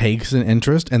someone takes an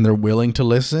interest and they're willing to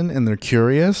listen and they're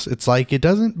curious, it's like it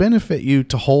doesn't benefit you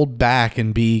to hold back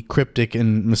and be cryptic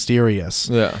and mysterious.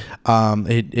 Yeah.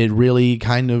 It really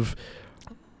kind of...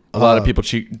 A lot of people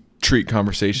treat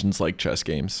conversations like chess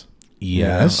games.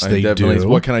 Yes, they do.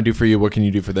 What can I do for you? What can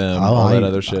you do for them? All that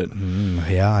other shit.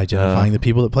 Identifying the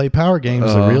people that play power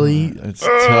games are really... It's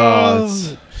tough.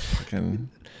 It's fucking...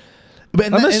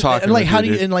 But how do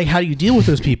you deal with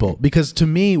those people? Because to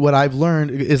me, what I've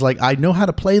learned is like, I know how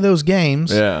to play those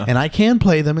games, and I can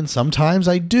play them, and sometimes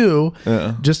I do,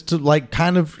 just to like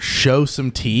kind of show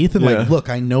some teeth and like, look,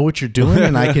 I know what you're doing,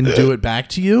 and I can do it back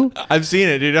to you. I've seen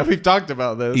it, dude. We've talked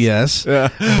about this. Yes,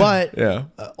 but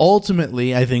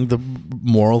ultimately, I think the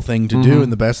moral thing to do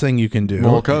and the best thing you can do,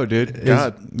 moral code, dude,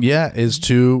 is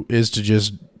to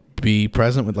just be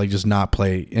present with, like, just not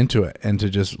play into it, and to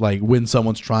just like, when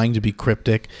someone's trying to be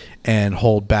cryptic and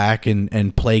hold back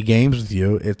and play games with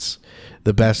you, it's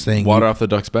the best thing. Water off the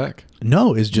duck's back.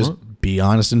 No, is just be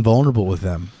honest and vulnerable with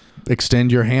them.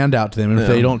 Extend your hand out to them, and if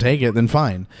they don't take it, then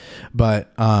fine.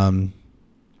 But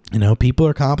You know, people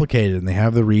are complicated and they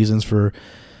have the reasons for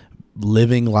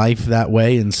living life that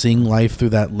way and seeing life through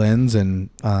that lens, and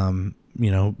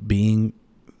you know, being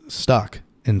stuck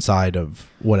inside of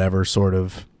whatever sort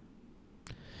of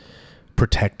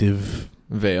protective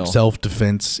veil,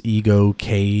 self-defense, ego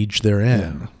cage they're in.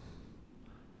 Yeah.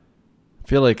 I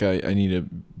feel like I need to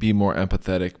be more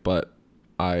empathetic, but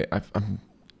I'm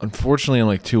unfortunately I'm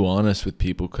like too honest with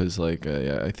people, because like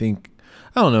I think,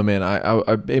 I don't know, man.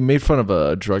 I made fun of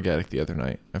a drug addict the other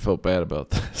night. I felt bad about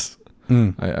this.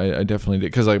 I definitely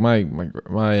did, because like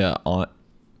my aunt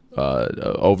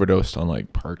overdosed on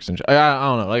like perks and I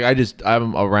don't know, like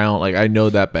I'm around, like I know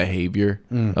that behavior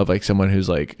of like someone who's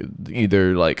like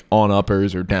either like on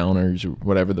uppers or downers or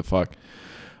whatever the fuck.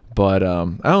 But I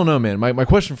don't know, man. My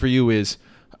question for you is,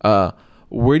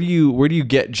 where do you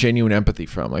get genuine empathy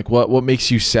from? Like what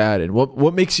makes you sad, and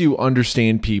what makes you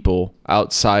understand people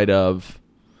outside of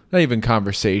not even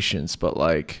conversations, but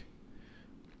like,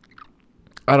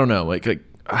 I don't know, like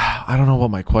I don't know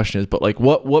what my question is, but like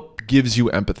what gives you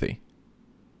empathy?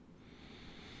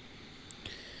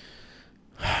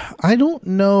 I don't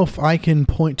know if I can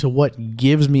point to what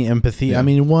gives me empathy. Yeah. I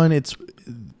mean,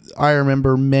 I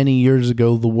remember many years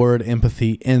ago the word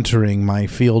empathy entering my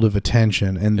field of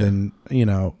attention, and then, you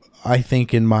know, I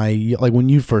think in my, like when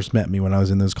you first met me when I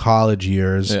was in those college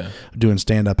years doing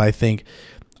stand-up, I think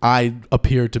I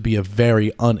appeared to be a very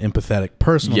unempathetic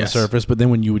person on the surface, but then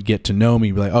when you would get to know me,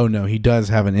 you'd be like, oh no, he does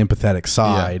have an empathetic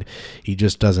side. He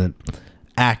just doesn't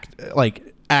act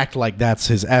like that's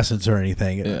his essence or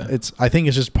anything. I think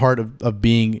it's just part of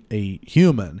being a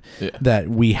human that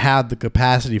we have the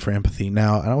capacity for empathy.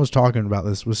 Now, and I was talking about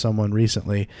this with someone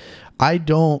recently. I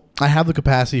have the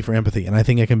capacity for empathy, and I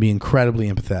think I can be incredibly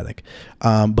empathetic.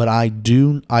 But I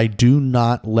do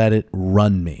not let it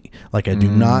run me. Like I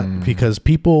do not, because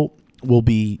people will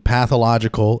be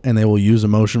pathological and they will use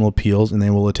emotional appeals and they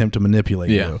will attempt to manipulate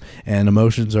you. And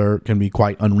emotions can be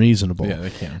quite unreasonable. Yeah,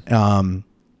 they can.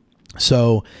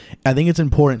 So I think it's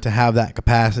important to have that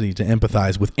capacity to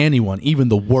empathize with anyone, even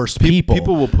the worst people.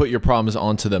 People will put your problems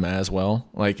onto them as well.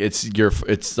 Like it's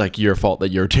like your fault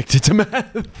that you're addicted to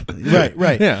meth.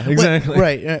 Right. Yeah, exactly.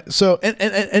 Right. So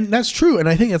and that's true. And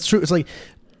I think that's true. It's like,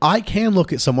 I can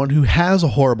look at someone who has a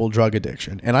horrible drug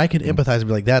addiction and I can empathize and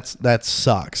be like, that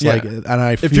sucks. Yeah. Like,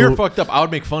 and if you're fucked up, I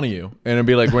would make fun of you and I'd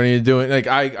be like, what are you doing? Like,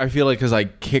 I feel like,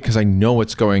 because I know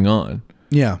what's going on.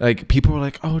 Yeah. Like, people were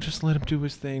like, oh, just let him do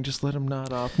his thing. Just let him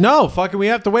nod off. No, fucking, we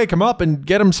have to wake him up and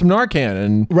get him some Narcan.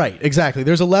 And right, exactly.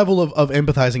 There's a level of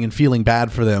empathizing and feeling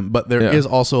bad for them, but there is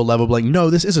also a level of like, no,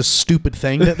 this is a stupid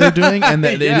thing that they're doing, and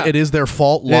that it is their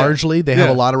fault largely. They have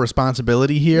a lot of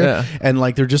responsibility here, and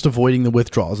like they're just avoiding the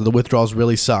withdrawals. The withdrawals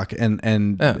really suck, and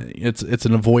it's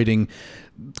an avoiding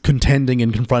contending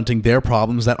and confronting their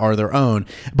problems that are their own.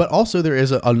 But also there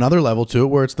is another level to it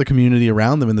where it's the community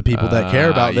around them and the people that care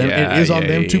about them. It is on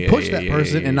them to push that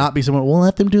person and not be someone, well,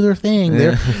 let them do their thing.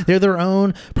 They're their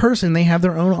own person. They have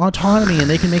their own autonomy and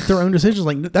they can make their own decisions.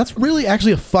 Like, that's really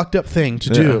actually a fucked up thing to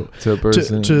do to a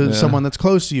person, to someone that's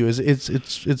close to you.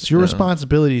 It's your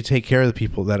responsibility to take care of the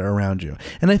people that are around you.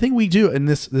 And I think we do in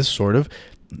this sort of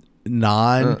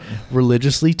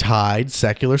non-religiously tied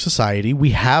secular society.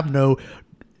 We have no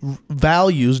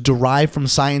values derived from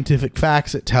scientific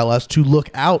facts that tell us to look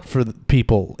out for the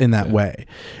people in that way.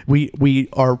 We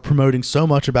are promoting so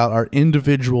much about our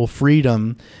individual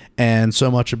freedom and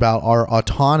so much about our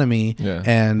autonomy,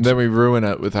 and then we ruin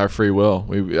it with our free will.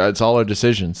 It's all our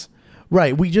decisions.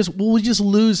 Right. We just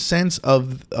lose sense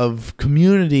of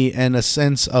community and a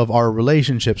sense of our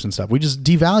relationships and stuff. We just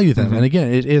devalue them. And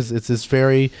again, it's this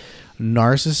very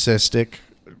narcissistic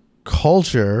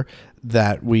culture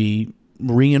that we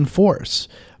reinforce.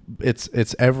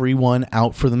 It's everyone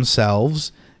out for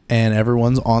themselves and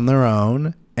everyone's on their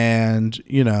own. And,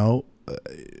 you know,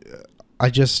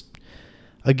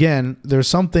 again, there's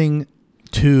something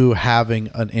to having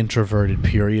an introverted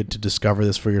period to discover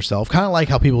this for yourself. Kind of like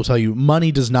how people tell you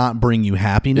money does not bring you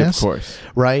happiness. Of course.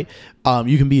 Right?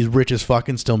 You can be as rich as fuck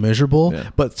and still miserable,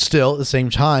 but still at the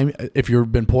same time, if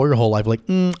you've been poor your whole life, like,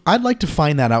 I'd like to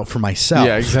find that out for myself.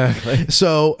 Yeah, exactly.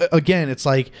 So again, it's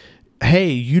like,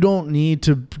 hey, you don't need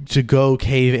to go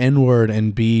cave inward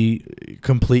and be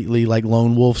completely like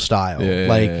lone wolf style.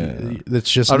 It's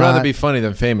just I'd rather be funny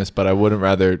than famous, but I wouldn't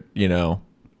rather, you know,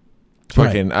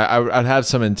 fucking I'd have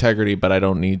some integrity, but I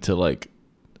don't need to, like,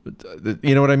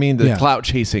 you know what I mean? The clout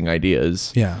chasing idea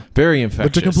is very infectious.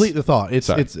 But to complete the thought, it's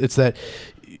that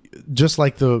just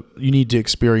like you need to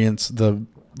experience the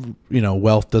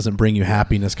wealth doesn't bring you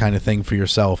happiness kind of thing for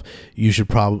yourself,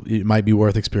 it might be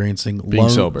worth experiencing Being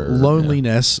sober,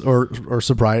 loneliness or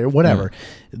sobriety or whatever.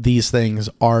 These things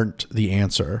aren't the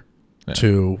answer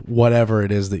to whatever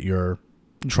it is that you're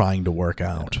trying to work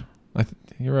out.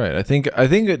 You're right. I think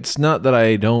it's not that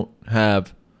I don't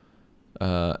have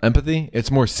empathy.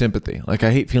 It's more sympathy. Like,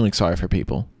 I hate feeling sorry for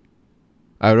people.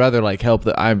 I would rather like help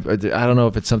I don't know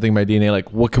if it's something in my DNA,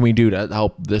 like what can we do to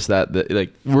help this, that,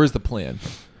 like where's the plan?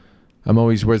 I'm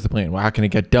always, where's the plan? Well, how can it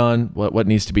get done? What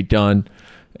needs to be done?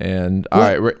 And all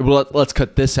right, well, let's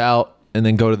cut this out and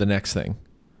then go to the next thing.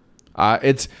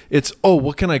 It's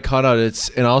what can I cut out?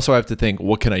 And also I have to think,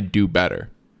 what can I do better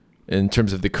in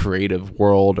terms of the creative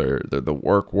world or the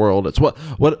work world? It's what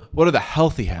are the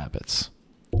healthy habits?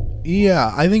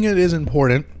 Yeah, I think it is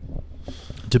important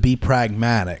to be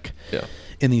pragmatic. Yeah.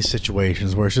 In these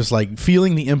situations where it's just like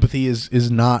feeling the empathy is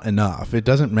not enough. It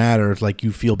doesn't matter if like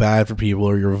you feel bad for people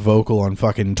or you're vocal on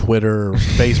fucking Twitter or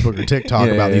Facebook or TikTok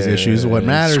about these issues. What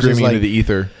matters is like into the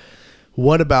ether.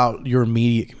 What about your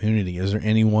immediate community? Is there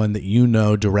anyone that you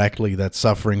know directly that's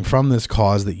suffering from this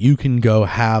cause that you can go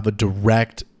have a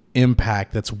direct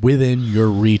impact that's within your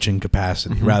reach and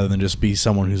capacity, rather than just be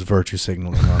someone who's virtue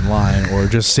signaling online or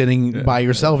just sitting by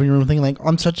yourself in your room thinking like,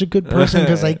 I'm such a good person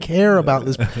because I care about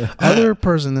this other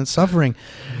person that's suffering.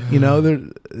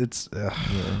 It's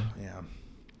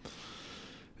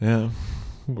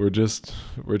We're just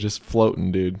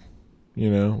floating, dude.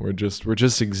 We're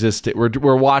just existing.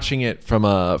 We're watching it from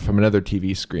another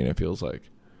TV screen. It feels like,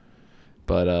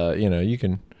 but you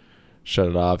can shut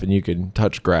it off and you can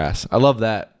touch grass. I love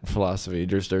that philosophy.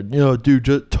 Just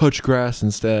touch grass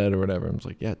instead or whatever. I was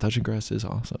like, yeah, touching grass is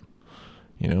awesome.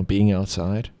 Being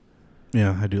outside.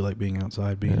 Yeah, I do like being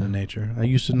outside, being in nature. I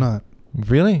used to not.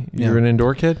 Really? You're an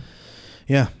indoor kid?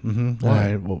 Yeah. Mm-hmm. All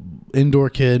right. Well, indoor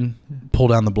kid, pull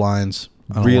down the blinds.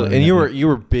 Really? And you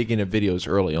were big into videos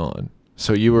early on.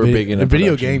 So you were big into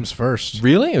video games first.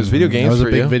 Really? It was video games. I was a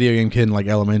big big video game kid in like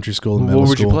elementary school and middle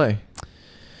school. What would you play?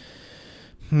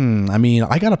 I mean,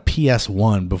 I got a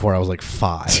PS1 before I was like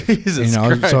 5. Jesus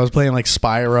Christ. So I was playing like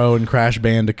Spyro and Crash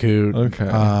Bandicoot. Okay.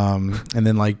 And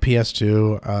then like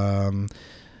PS2,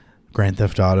 Grand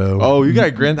Theft Auto. Oh, you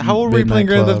got Grand. How old were you playing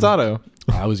Grand Theft Auto?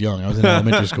 I was young. I was in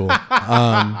elementary school. And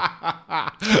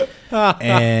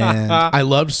I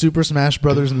loved Super Smash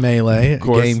Brothers Melee, of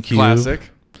course, GameCube. Classic.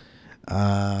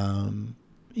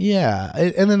 Yeah,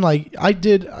 and then like I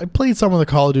played some of the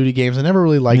Call of Duty games. I never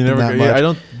really liked them that much. I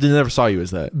never saw you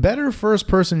as that. Better first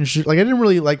person shoot. Like I didn't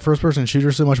really like first person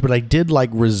shooters so much, but I did like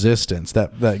Resistance,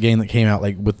 that game that came out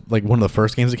like with like one of the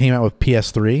first games that came out with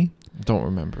PS3. Don't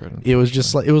remember it. It was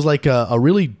just like it was like a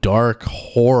really dark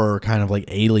horror kind of like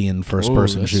alien first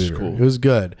person shooter. Cool. It was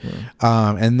good.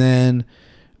 Yeah. And then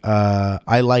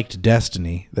I liked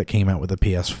Destiny that came out with the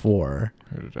PS4.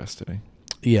 Heard of Destiny.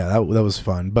 Yeah, that was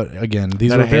fun. But again,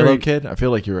 these were a Halo kid. I feel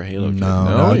like you were a Halo kid.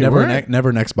 No, never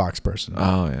an Xbox person.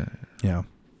 Oh yeah.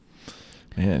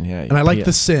 Man, yeah. And I like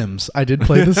The Sims. I did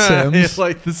play The Sims. You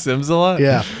like The Sims a lot?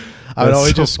 Yeah. I would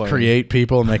always just create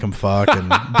people and make them fuck and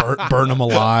burn them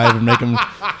alive and make them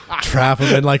trap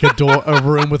them in like a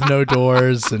room with no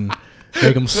doors and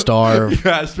make them starve.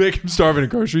 Yeah, just make them starve in a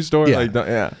grocery store. Yeah.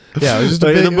 Yeah. Yeah, it was just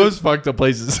like the most fucked up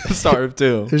places to starve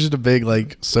too. It was just a big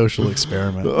like social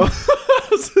experiment.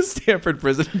 It's a Stanford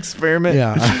prison experiment.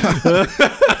 Yeah.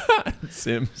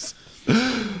 Sims.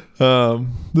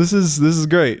 This is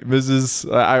great.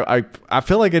 I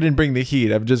feel like I didn't bring the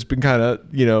heat. I've just been kind of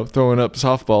throwing up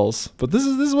softballs. But this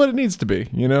is what it needs to be.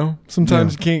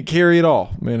 Sometimes you can't carry it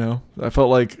all. I felt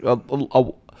like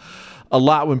a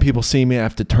lot when people see me, I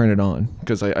have to turn it on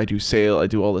because I do sale, I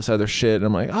do all this other shit, and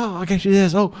I'm like, oh, I get you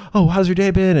this. Oh, how's your day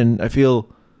been? And I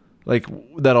feel like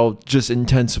that'll just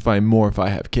intensify more if I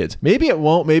have kids. Maybe it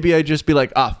won't. Maybe I just be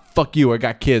like, fuck you. I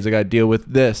got kids. I got to deal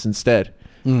with this instead.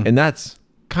 And that's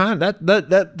kind of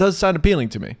that does sound appealing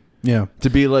to me. Yeah, to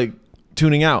be like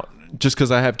tuning out just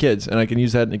because I have kids and I can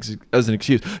use that as an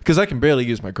excuse because I can barely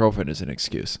use my girlfriend as an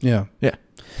excuse. Yeah.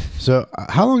 So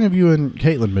how long have you and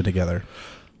Caitlin been together?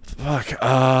 Fuck,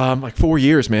 like 4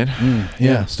 years, man.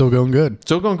 Yeah, still going good.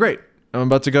 Still going great. I'm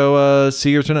about to go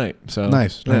see her tonight. So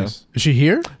nice. Is she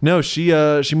here? No, she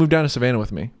moved down to Savannah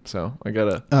with me. So I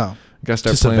gotta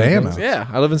start to playing. Savannah. Yeah,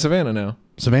 I live in Savannah now.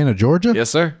 Savannah, Georgia? Yes,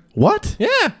 sir. What?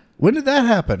 Yeah. When did that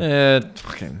happen?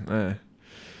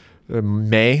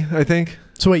 May, I think.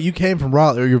 So wait, you came from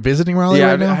Raleigh, or you're visiting Raleigh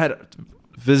right now? I had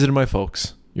visited my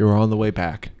folks. You were on the way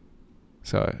back.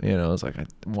 So, I was like, I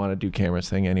want to do Cameron's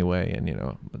thing anyway. And,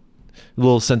 a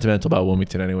little sentimental about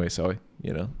Wilmington anyway. So,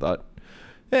 thought,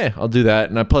 I'll do that.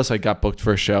 And plus I got booked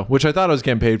for a show, which I thought I was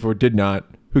getting paid for. Did not.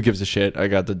 who gives a shit? I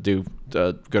got to do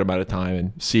a good amount of time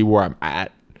and see where I'm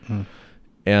at.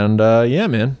 And yeah,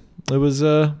 man, it was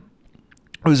a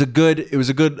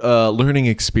good learning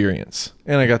experience,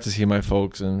 and I got to see my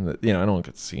folks, and I don't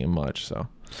get to see them much. So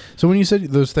when you said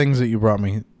those things that you brought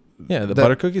me,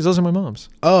 butter cookies, those are my mom's.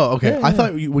 Oh, okay. Yeah, I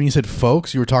thought when you said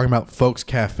folks, you were talking about Folks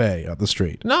Cafe up the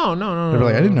street. No. They were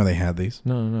like, I didn't know they had these.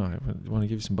 No. I want to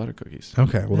give you some butter cookies.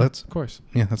 Okay, well of course.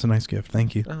 Yeah, that's a nice gift.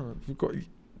 Thank you. Of course.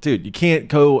 Dude, you can't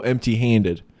go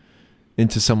empty-handed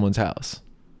into someone's house.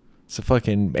 It's a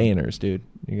fucking manners, dude.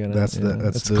 You gotta.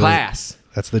 That's class.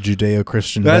 That's the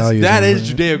Judeo-Christian values. That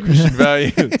is Judeo-Christian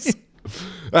values.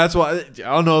 That's why I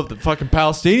don't know if the fucking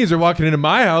Palestinians are walking into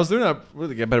my house. They're not.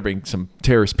 I better bring some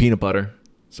terrorist peanut butter,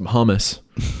 some hummus,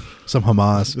 some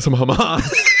Hamas.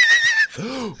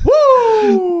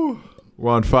 Woo!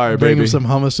 We're on fire, Bring baby. him some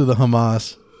hummus to the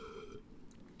Hamas.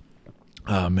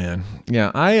 Oh man,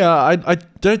 yeah. I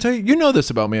did I tell you? You know this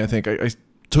about me? I think I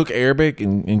took Arabic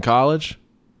in college.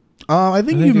 I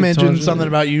think you mentioned something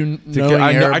about you knowing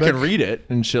Arabic. I can read it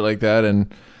and shit like that,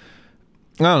 and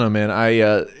I don't know, man.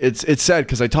 It's sad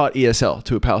because I taught ESL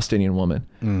to a Palestinian woman,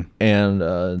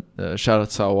 and shout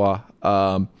out Sawa.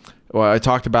 Well, I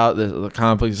talked about the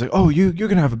conflict. He's like, "Oh, you're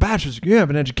gonna have a bachelor's. You have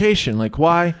an education. Like,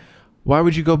 why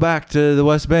would you go back to the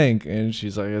West Bank?" And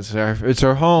she's like, it's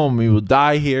our home. We will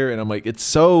die here. And I'm like, it's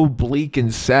so bleak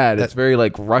and sad. It's very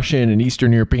like Russian and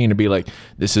Eastern European to be like,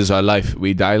 this is our life.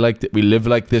 We die like we live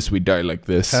like this. We die like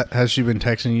this. Has she been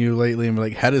texting you lately and be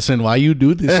like, Hedison, why you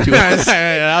do this to us?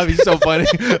 That'd be so funny.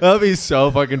 That'd be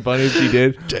so fucking funny if she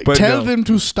did. But tell them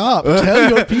to stop. Tell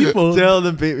your people. Tell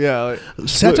them people. Yeah. Like,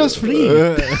 set us free.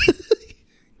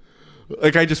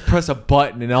 Like I just press a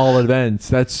button in all events.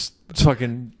 That's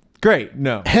fucking great.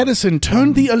 No. Hedison,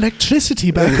 turn the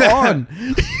electricity back on.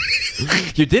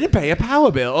 You didn't pay a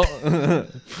power bill.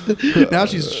 now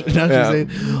she's saying,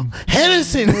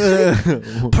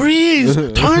 Hedison, please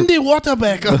turn the water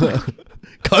back on.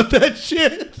 Cut that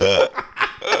shit.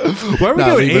 Why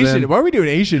are we doing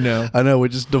Asian now? I know, we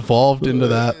just devolved into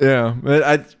that. Yeah.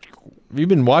 Have you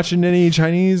been watching any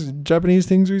Japanese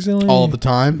things recently? All the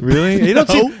time. Really? You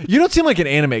don't seem like an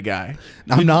anime guy.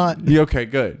 I'm not. Okay,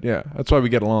 good. Yeah, that's why we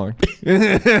get along.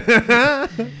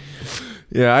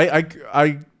 Yeah,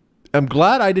 I'm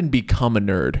glad I didn't become a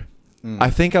nerd. I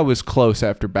think I was close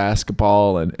after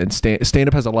basketball, and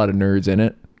stand-up has a lot of nerds in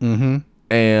it. Mm-hmm.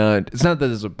 And it's not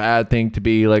that it's a bad thing to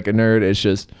be like a nerd. It's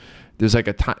just there's like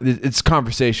a time. It's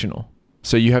conversational.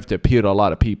 So you have to appeal to a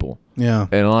lot of people. Yeah.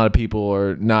 And a lot of people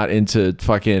are not into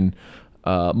fucking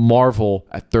Marvel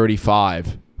at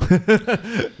 35.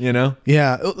 You know?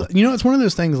 Yeah. It's one of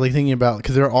those things like thinking about,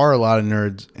 because there are a lot of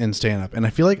nerds in stand-up. And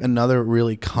I feel like another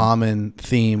really common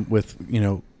theme with,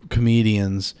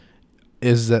 comedians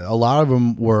is that a lot of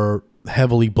them were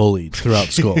heavily bullied throughout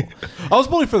school. I was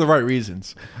bullied for the right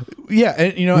reasons. Yeah,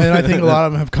 and I think a lot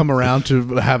of them have come around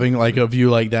to having like a view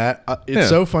like that. It's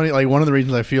so funny. Like one of the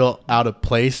reasons I feel out of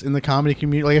place in the comedy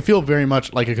community, like I feel very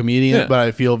much like a comedian, but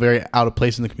I feel very out of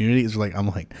place in the community. Is like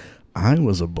I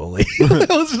was a bully. I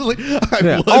was just like,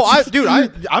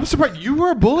 I'm surprised you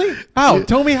were a bully. How?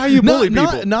 Tell me how you bullied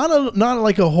people. Not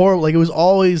like a horrible. Like it was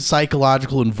always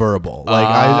psychological and verbal. Like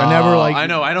I never like. I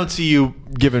know. I don't see you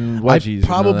giving wedgies.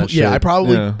 I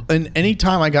probably. And any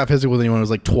time I got physical with anyone, it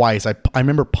was like twice. I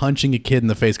remember punching a kid in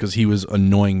the face because he was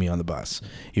annoying me on the bus.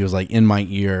 He was like in my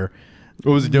ear.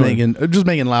 What was he doing? Just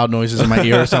making loud noises in my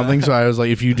ear or something. So I was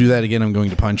like, if you do that again, I'm going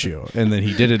to punch you. And then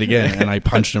he did it again, and I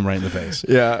punched him right in the face.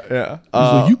 Yeah. He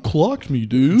was like, you clocked me,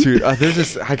 dude. Dude, there's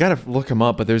this. I gotta look him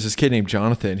up, but there's this kid named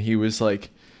Jonathan. He was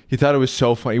like, he thought it was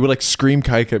so funny. He would like scream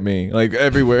 "kike" at me like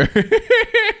everywhere.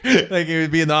 Like he would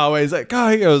be in the hallway. He's like,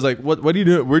 "Kike." I was like, "What do you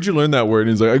do? Where'd you learn that word?" And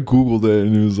he's like, "I googled it,"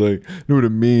 and he was like, "I know what it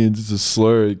means. It's a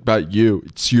slur about you.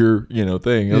 It's your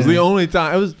thing." It was the only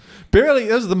time. I was barely.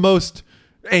 That was the most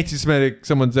anti-Semitic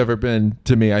someone's ever been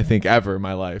to me, I think, ever in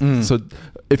my life. So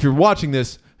if you're watching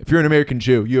this, if you're an American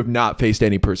Jew, you have not faced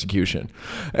any persecution.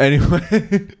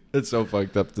 Anyway, it's so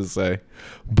fucked up to say.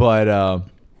 But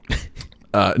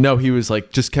no, he was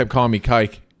like, just kept calling me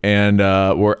Kike. And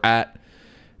we're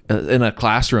in a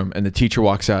classroom, and the teacher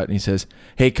walks out and he says,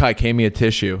 "Hey Kike, hand me a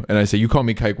tissue." And I say, "You call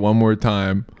me Kike one more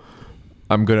time,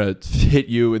 I'm gonna hit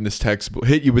you with this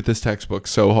textbook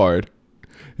so hard."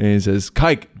 And he says,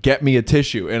 "Kike, get me a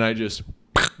tissue." And I just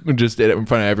did it in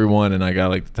front of everyone, and I got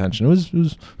like attention. It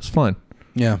was fun.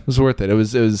 Yeah, it was worth it. It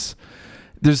was. There's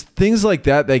things like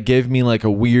that gave me like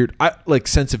a weird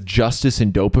sense of justice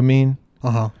and dopamine.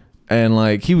 And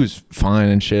like he was fine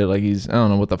and shit. Like I don't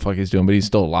know what the fuck he's doing, but he's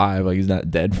still alive. Like he's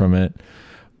not dead from it.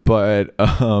 But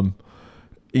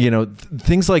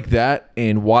things like that,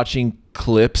 and watching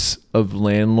clips of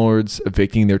landlords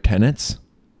evicting their tenants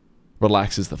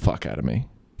relaxes the fuck out of me.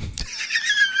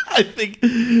 I think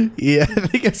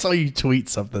I saw you tweet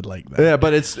something like that. Yeah,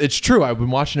 but it's true. I've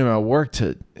been watching them at work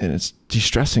and it's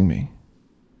de-stressing me.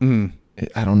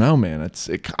 I don't know, man.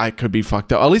 I could be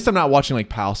fucked up. At least I'm not watching like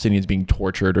Palestinians being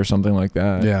tortured or something like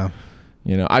that. Yeah.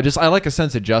 You know, I like a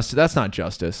sense of justice. That's not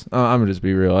justice. I'm gonna just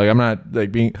be real. Like, I don't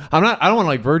want to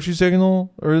like virtue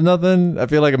signal or nothing. I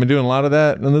feel like I've been doing a lot of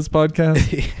that in this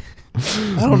podcast.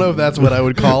 I don't know if that's what I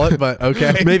would call it, but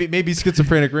okay. maybe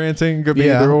schizophrenic ranting could be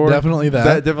either or. Definitely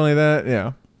that. Definitely that.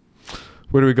 Yeah.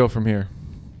 Where do we go from here?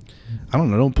 I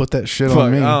don't know. Don't put that shit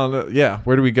on me. I don't know. Yeah.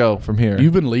 Where do we go from here?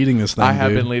 You've been leading this thing. I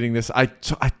have been leading this. I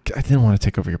didn't want to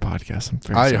take over your podcast. I'm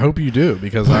very I sorry. hope you do,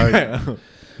 because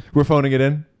we're phoning it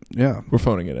in. Yeah, we're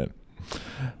phoning it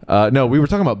in. No, we were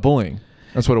talking about bullying.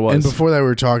 That's what it was. And before that, we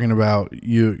were talking about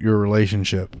your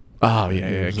relationship. Oh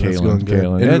yeah, So that's going good.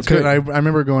 Kaylin. And I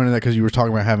remember going to that because you were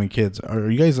talking about having kids. Are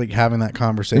you guys like having that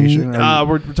conversation?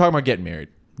 We're talking about getting married.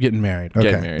 Getting married. Okay,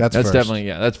 getting married. That's first. definitely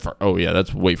That's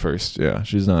that's way first. Yeah,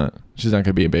 she's not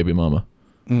gonna be a baby mama.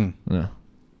 No,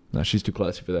 she's too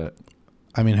classy for that.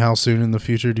 I mean, how soon in the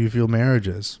future do you feel marriage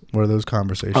is? What are those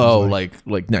conversations? Oh,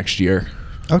 like next year.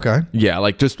 Okay. Yeah,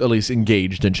 like just at least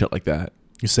engaged and shit like that.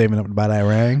 You saving up to buy that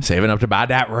ring? Saving up to buy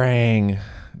that ring,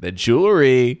 the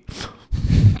jewelry.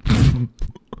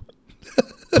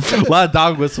 A lot of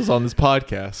dog whistles on this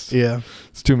podcast. Yeah,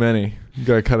 it's too many. You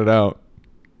gotta cut it out.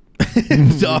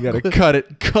 You gotta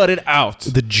cut it out.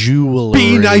 The jewelry.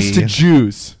 Be nice to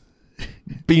Jews.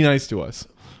 Be nice to us.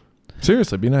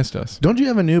 Seriously, be nice to us. Don't you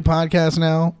have a new podcast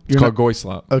now? It's called Goy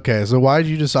Slop. Okay, so why did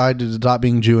you decide to stop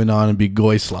being Jewanon and be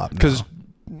Goy Slop? Because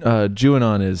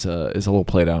Jewanon is a little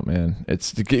played out, man.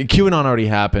 It's QAnon already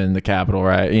happened, the capital,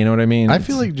 right? You know what I mean? I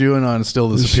feel like Jewanon is still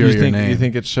the superior name. You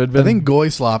think it should be? I think Goy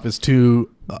Slop is too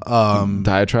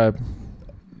diatribe.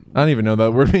 I don't even know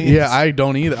that word means. Yeah, I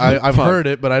don't either. I've heard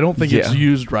it, but I don't think it's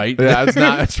used right. Yeah, it's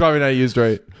not. It's probably not used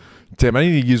right. Damn, I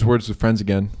need to use words with friends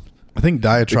again. I think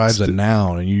diatribe's a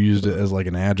noun, and you used it as like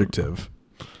an adjective.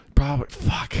 Probably.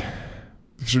 Fuck.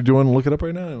 Do you want to look it up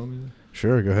right now?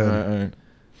 Sure, go ahead. All right.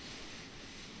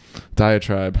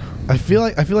 Diatribe. I feel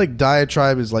like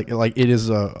diatribe is like it is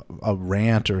a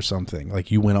rant or something.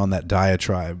 Like you went on that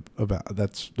diatribe about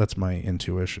that's my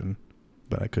intuition,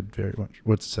 but I could very much.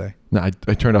 What's it say? No,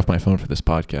 I turned off my phone for this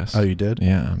podcast. Oh, you did?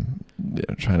 Yeah,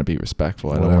 I'm trying to be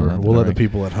respectful. Whatever. We'll let the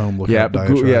people at home look up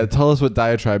diatribe. Yeah, tell us what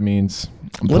diatribe means.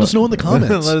 Let us know in the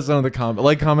comments. Let us know in the comments.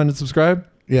 Like, comment, and subscribe.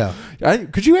 Yeah.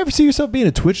 Could you ever see yourself being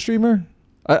a Twitch streamer?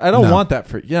 I don't want that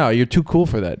for. Yeah, you're too cool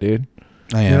for that, dude.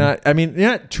 I am. You're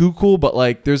not too cool, but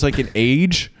like, there's like an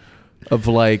age of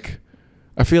like,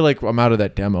 I feel like I'm out of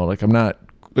that demo. Like, I'm not.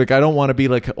 Like, I don't want to be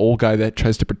like an old guy that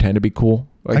tries to pretend to be cool.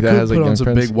 Like I that could has put like on some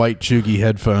friends. big white chuggy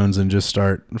headphones and just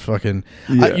start fucking.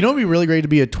 Yeah. You know, it'd be really great to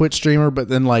be a Twitch streamer, but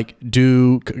then like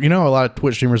a lot of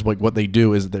Twitch streamers, like what they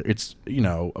do is it's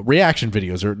reaction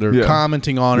videos or they're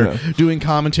commenting on or doing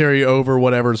commentary over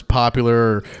whatever's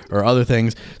popular or other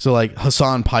things. So like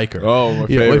Hassan Piker. Oh, my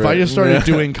favorite. If I just started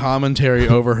doing commentary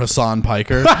over Hassan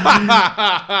Piker,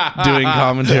 doing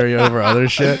commentary over other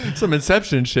shit, some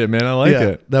Inception shit, man. I like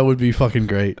it. That would be fucking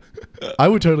great. I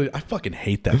fucking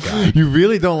hate that guy. You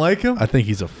really don't like him? I think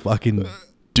he's a fucking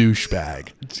douchebag.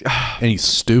 And he's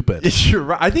stupid. You're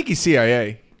right. I think he's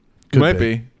CIA. Might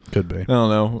be. Could be. I don't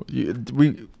know.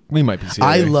 We might be CIA.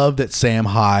 I love that Sam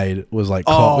Hyde was like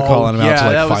calling him out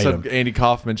to like fight him. Some Andy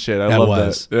Kaufman shit. I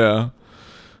love that. Yeah.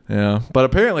 Yeah. But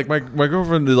apparently like my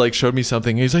girlfriend like showed me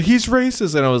something. He's like, he's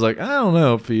racist. And I was like, I don't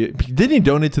know if didn't he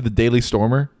donate to the Daily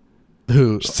Stormer?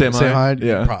 Who? Sam Hyde?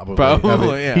 Yeah. Probably. I mean,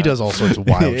 yeah. He does all sorts of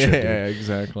wild shit. Dude. Yeah,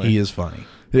 exactly. He is funny.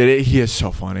 He is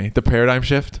so funny. The paradigm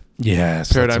shift.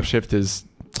 Yes. Paradigm shift is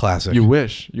classic. You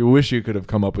wish you could have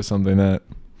come up with something that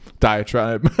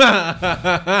diatribe.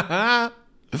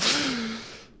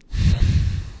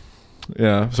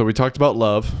 Yeah. So we talked about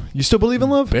love. You still believe in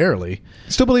love? Barely.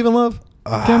 Still believe in love,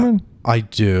 Cameron? I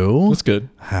do. That's good.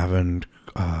 Haven't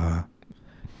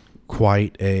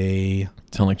quite a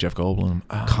sound like Jeff Goldblum.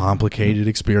 Complicated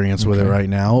experience with it right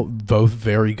now. Both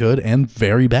very good and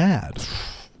very bad.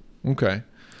 Okay.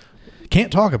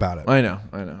 Can't talk about it. I know.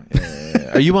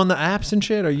 Yeah. Are you on the apps and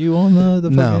shit? Are you on the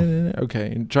no?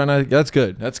 Okay. That's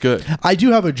good. I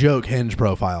do have a joke Hinge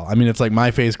profile. I mean, it's like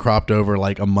my face cropped over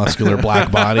like a muscular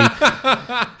black body,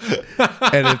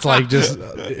 and it's like just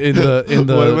in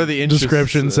the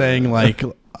description saying like,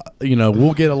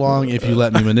 we'll get along if you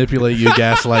let me manipulate you,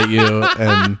 gaslight you,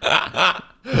 and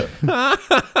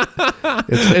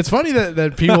it's funny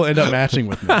that people end up matching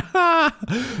with me.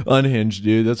 Unhinged,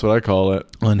 dude. That's what I call it.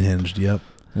 Unhinged. Yep.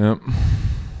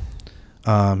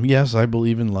 Yes, I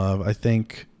believe in love. I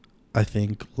think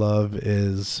love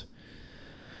is.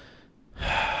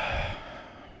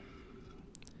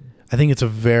 I think it's a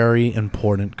very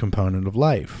important component of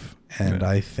life, and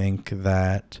I think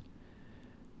that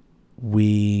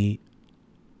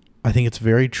I think it's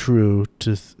very true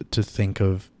to think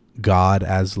of God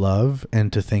as love,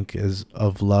 and to think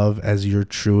of love as your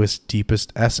truest,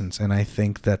 deepest essence. And I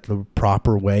think that the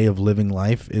proper way of living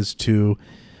life is to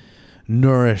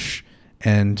nourish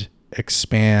and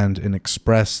expand and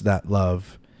express that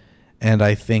love. And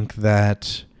I think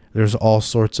that there's all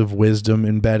sorts of wisdom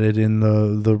embedded in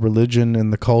the religion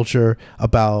and the culture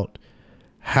about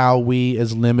how we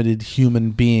as limited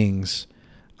human beings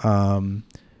can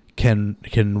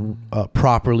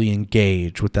properly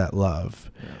engage with that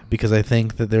love. Because I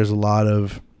think that there's a lot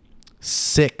of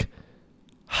sick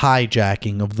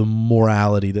hijacking of the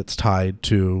morality that's tied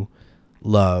to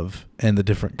love and the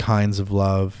different kinds of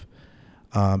love.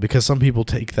 Because some people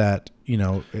take that,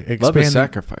 love is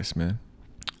sacrifice, man.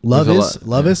 Love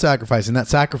is sacrifice, and that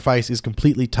sacrifice is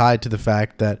completely tied to the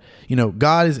fact that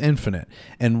God is infinite,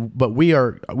 but we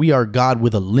are God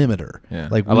with a limiter. Yeah,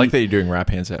 I like that you're doing rap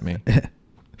hands at me.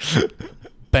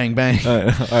 Bang bang. All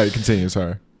right, continue.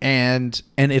 Sorry. And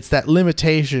it's that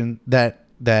limitation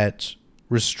that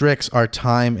restricts our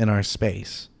time and our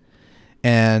space.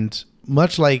 And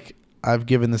much like I've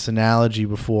given this analogy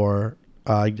before,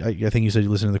 I think you said you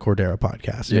listened to the Cordero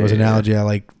podcast. It was an analogy I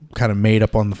like kind of made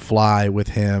up on the fly with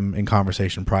him in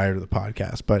conversation prior to the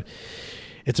podcast. But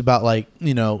it's about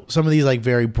some of these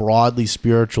very broadly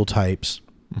spiritual types.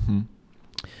 Mm-hmm.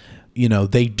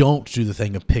 They don't do the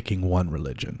thing of picking one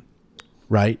religion.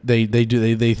 Right? They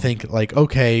think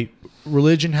okay,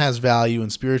 religion has value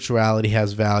and spirituality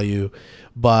has value,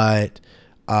 but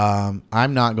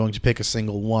I'm not going to pick a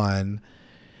single one,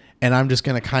 and I'm just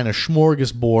going to kind of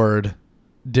smorgasbord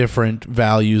different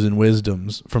values and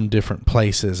wisdoms from different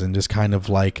places and just kind of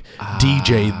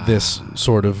DJ this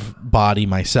sort of body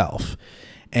myself.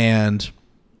 And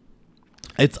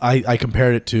I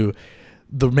compared it to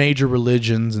the major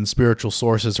religions and spiritual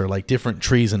sources are like different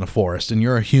trees in a forest, and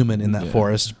you're a human in that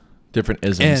forest. Different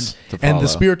isms to follow. And the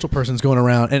spiritual person's going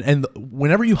around, and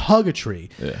whenever you hug a tree,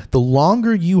 the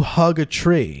longer you hug a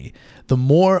tree, the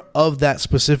more of that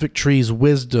specific tree's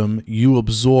wisdom you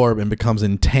absorb and becomes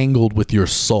entangled with your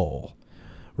soul,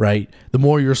 right? The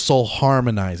more your soul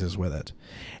harmonizes with it.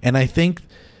 And I think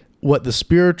what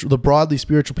the broadly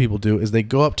spiritual people do is they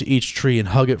go up to each tree and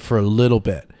hug it for a little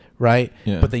bit, right?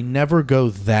 Yeah. But they never go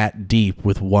that deep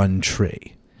with one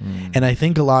tree. And I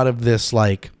think a lot of this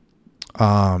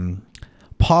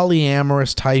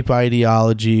polyamorous type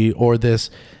ideology, or this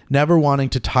never wanting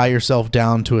to tie yourself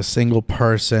down to a single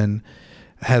person,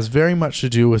 has very much to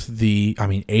do with the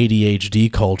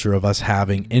ADHD culture of us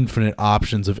having infinite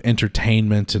options of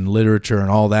entertainment and literature and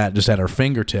all that just at our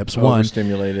fingertips.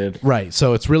 Overstimulated. Right.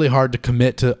 So it's really hard to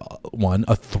commit to a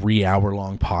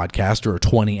 3-hour-long podcast or a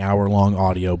 20-hour-long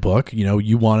audiobook.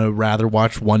 You want to rather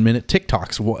watch 1-minute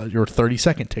TikToks or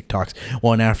 30-second TikToks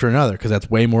one after another, because that's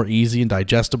way more easy and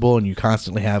digestible, and you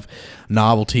constantly have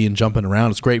novelty and jumping around.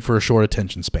 It's great for a short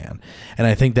attention span. And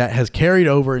I think that has carried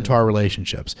over into our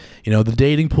relationships.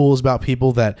 The dating pool is about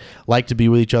people that like to be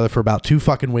with each other for about 2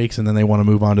 fucking weeks, and then they want to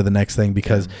move on to the next thing,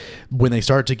 because when they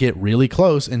start to get really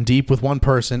close and deep with one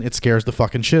person, it scares the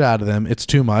fucking shit out of them. It's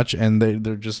too much, and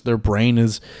their brain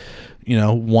is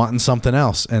wanting something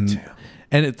else. And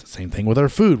it's the same thing with our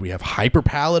food. We have hyper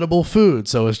palatable food,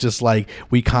 so it's just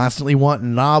we constantly want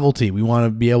novelty. We want to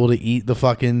be able to eat the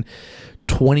fucking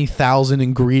 20,000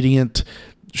 ingredient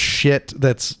shit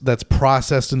that's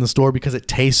processed in the store because it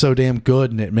tastes so damn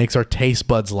good, and it makes our taste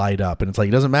buds light up. And it's it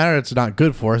doesn't matter it's not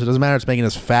good for us. It doesn't matter it's making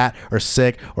us fat or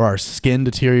sick, or our skin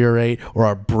deteriorate, or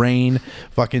our brain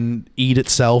fucking eat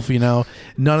itself. None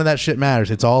of that shit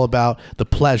matters. It's all about the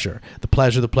pleasure,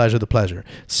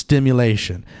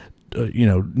 stimulation,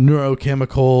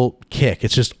 neurochemical kick.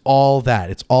 It's just all that.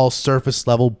 It's all surface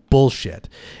level bullshit.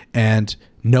 And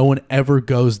no one ever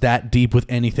goes that deep with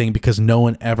anything, because no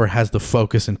one ever has the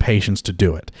focus and patience to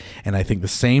do it. And I think the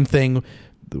same thing,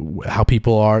 how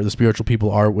the spiritual people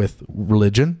are with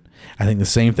religion. I think the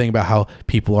same thing about how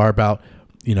people are about,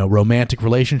 romantic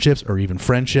relationships or even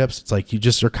friendships. It's you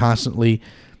just are constantly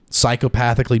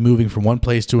psychopathically moving from one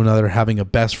place to another, having a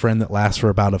best friend that lasts for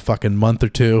about a fucking month or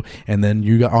two, and then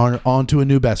you got on to a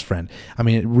new best friend.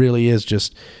 It really is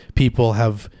just people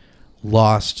have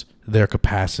lost their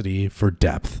capacity for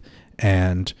depth,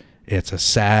 and it's a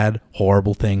sad,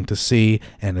 horrible thing to see,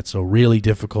 and it's a really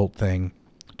difficult thing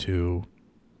to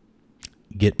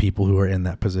get people who are in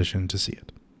that position to see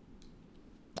it.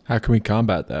 How can we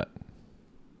combat that?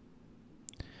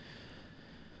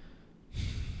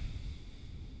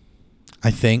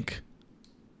 I think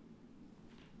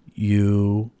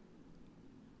if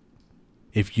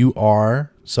you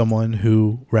are someone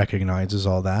who recognizes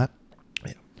all that,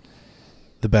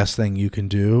 the best thing you can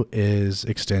do is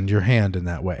extend your hand in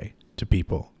that way to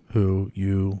people who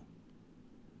you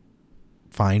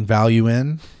find value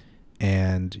in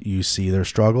and you see their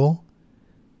struggle.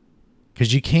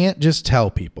 Because you can't just tell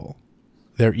people.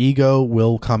 Their ego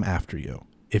will come after you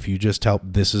if you just tell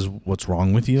this is what's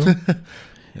wrong with you.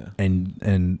 Yeah.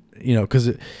 And you know,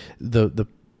 because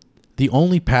the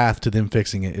only path to them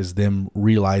fixing it is them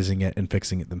realizing it and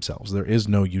fixing it themselves. There is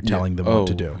no you telling them what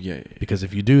to do. Yeah. Because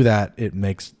if you do that, it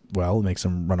makes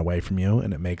them run away from you,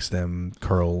 and it makes them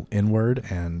curl inward.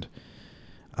 And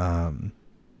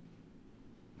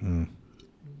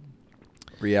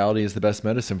reality is the best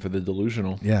medicine for the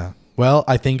delusional. Yeah. Well,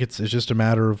 I think it's just a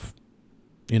matter of,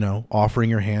 you know, offering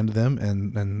your hand to them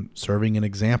and serving an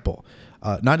example.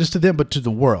 Not just to them, but to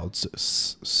the world,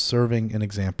 serving an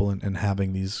example and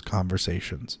having these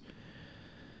conversations.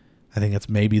 I think that's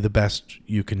maybe the best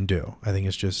you can do. I think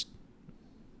it's just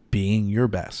being your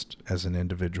best as an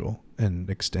individual and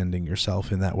extending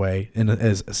yourself in that way in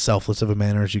as selfless of a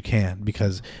manner as you can.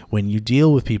 Because when you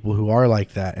deal with people who are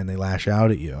like that and they lash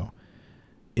out at you,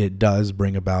 it does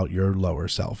bring about your lower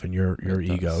self and your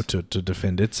ego to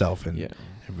defend itself. And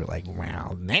we're like,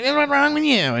 wow, what's wrong with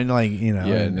you? And like, you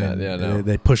know,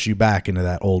 they push you back into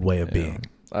that old way of being.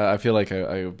 I feel like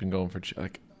I've been going for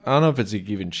like, I don't know if it's like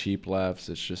even cheap laughs.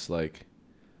 It's just like,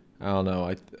 I don't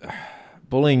know.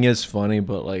 Bullying is funny,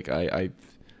 but like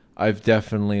I've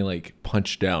definitely like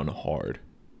punched down hard.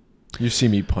 You see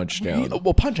me punch down.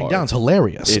 Well, punching down is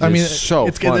hilarious. It's funny.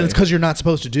 It's because you're not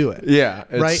supposed to do it. Yeah,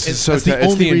 right. It's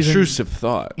the intrusive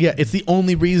thought. Yeah, it's the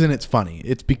only reason it's funny.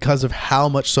 It's because of how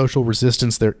much social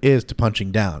resistance there is to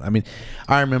punching down. I mean,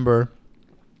 I remember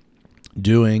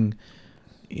doing,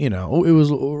 you know, it was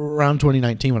around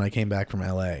 2019 when I came back from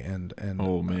LA and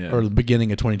oh man, or the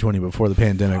beginning of 2020 before the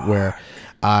pandemic, where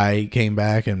I came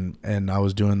back and I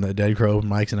was doing the Dead Crow open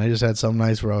mics, and I just had some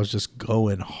nights where I was just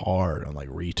going hard on like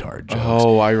retard jokes.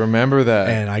 Oh, I remember that.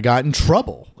 And I got in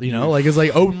trouble, you know, like it's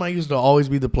like open mic used to always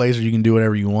be the place where you can do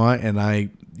whatever you want. And I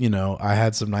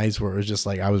had some nights where it was just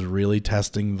like I was really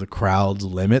testing the crowd's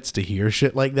limits to hear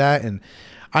shit like that. And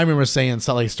I remember saying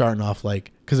something, starting off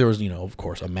like, because there was, you know, of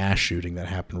course, a mass shooting that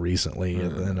happened recently.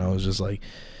 And I was just like,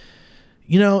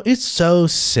 you know, it's so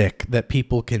sick that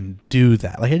people can do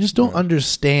that. Like, I just don't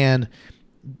understand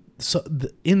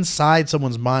inside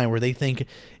someone's mind where they think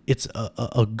it's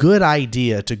a good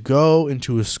idea to go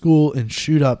into a school and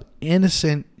shoot up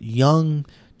innocent young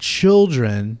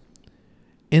children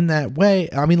in that way.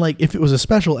 I mean, like, if it was a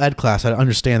special ed class, I'd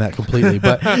understand that completely.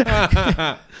 But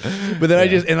but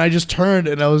then I just turned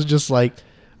and I was just like,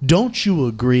 don't you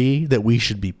agree that we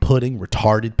should be putting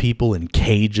retarded people in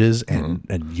cages and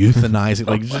euthanizing?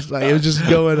 Like, just like, it was just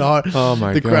going on. Oh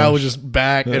my god! The crowd was just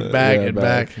back and back and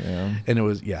back, and it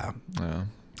was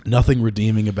nothing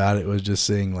redeeming about it. It was just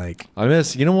saying like, I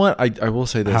miss. You know what? I will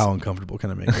say this. How uncomfortable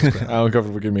can I make this crowd? How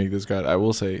uncomfortable can I make this crowd? I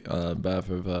will say, behalf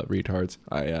of retards,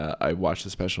 I watched a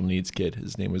special needs kid.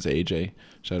 His name was AJ.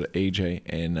 Shout out to AJ,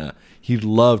 and he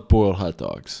loved boiled hot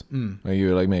dogs. Like, you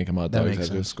were like, make him hot dogs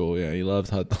after school. Yeah, he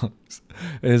loved hot dogs.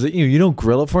 And he's like, you don't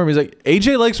grill it for him. He's like,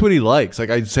 AJ likes what he likes.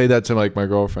 Like, I'd say that to like my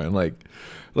girlfriend.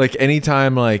 Like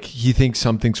anytime like he thinks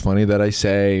something's funny that I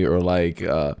say, or like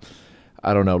I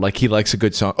don't know, like he likes a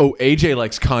good song. Oh, AJ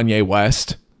likes Kanye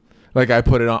West. Like, I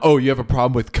put it on. Oh, you have a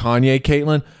problem with Kanye,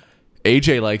 Caitlin?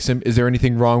 AJ likes him. Is there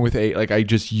anything wrong with A? Like, I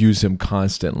just use him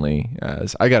constantly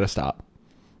as, I gotta stop.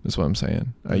 That's what I'm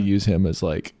saying. I use him as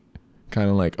like,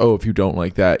 kind of like, oh, if you don't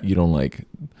like that, you don't like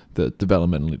the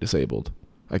developmentally disabled.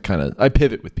 I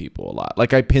pivot with people a lot.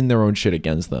 Like, I pin their own shit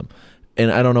against them.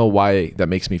 And I don't know why that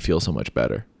makes me feel so much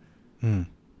better.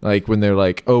 Like, when they're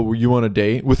like, oh, you want a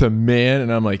date with a man?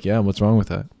 And I'm like, yeah, what's wrong with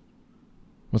that?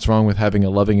 What's wrong with having a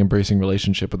loving, embracing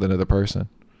relationship with another person?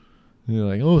 And you're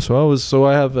like, oh,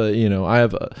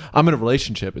 I'm in a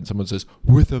relationship, and someone says,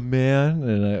 with a man?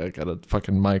 And I got a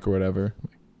fucking mic or whatever.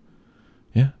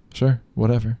 Yeah, sure,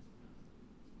 whatever.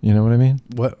 You know what I mean?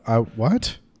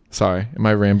 What? Sorry, am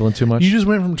I rambling too much? You just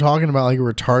went from talking about like a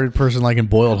retarded person liking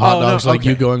boiled hot dogs, like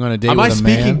you going on a date with a man. Am I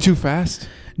speaking too fast?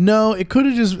 No, it could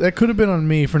have been on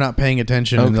me for not paying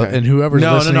attention, and whoever's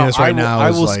listening to this right now,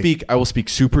 I will speak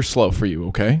super slow for you.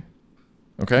 Okay.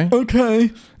 Okay.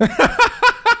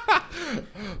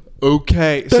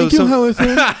 Okay. Thank you, Howard.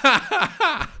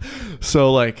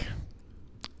 So, like,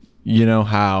 you know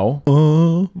how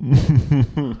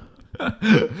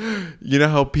You know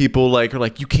how people like are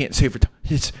like, you can't say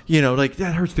it's, you know, like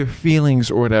that hurts their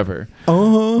feelings or whatever.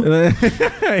 Like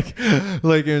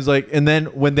it was like, and then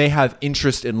when they have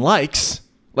interest in likes,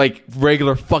 like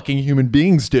regular fucking human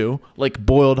beings do, like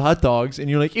boiled hot dogs, and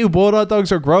you're like, ew, boiled hot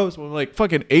dogs are gross. Well, like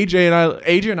fucking AJ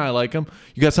and I like them.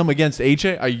 You got something against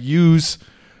AJ? I use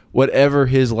whatever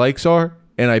his likes are,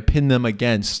 and I pin them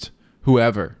against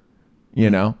whoever, you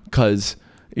know, because,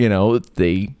 you know,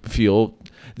 they feel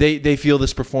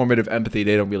this performative empathy.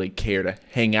 They don't really care to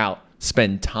hang out,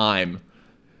 spend time,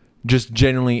 just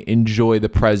genuinely enjoy the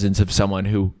presence of someone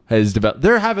who has developed.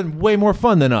 They're having way more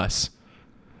fun than us.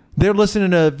 They're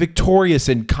listening to Victorious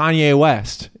and Kanye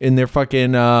West in their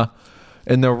fucking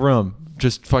in their room,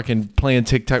 just fucking playing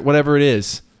TikTok, whatever it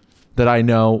is that I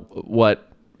know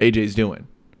what AJ's doing.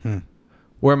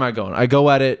 Where am I going? I go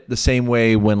at it the same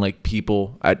way when like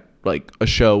people at like a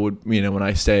show would, you know, when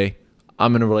I say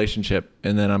I'm in a relationship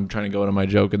and then I'm trying to go into my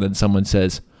joke and then someone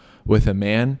says with a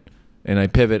man and I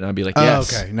pivot and I'd be like,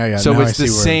 yes. Oh, okay. No, yeah. So now it's the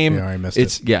same. I missed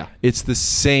it's the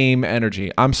same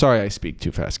energy. I'm sorry I speak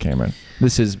too fast, Cameron.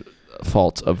 This is a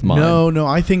fault of mine. No.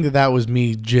 I think that was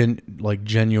me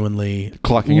genuinely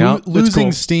clocking out, losing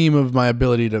cool. steam of my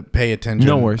ability to pay attention.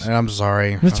 No worries. And I'm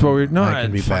sorry. That's what we're no. I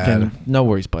can be bad. No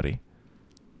worries, buddy.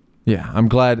 Yeah, I'm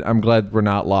glad we're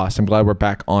not lost. I'm glad we're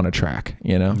back on a track,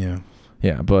 you know?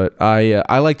 Yeah, but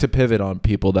I like to pivot on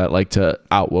people that like to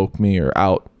outwoke me or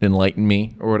out enlighten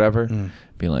me or whatever.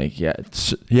 Be like,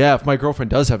 if my girlfriend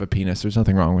does have a penis, there's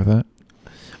nothing wrong with that.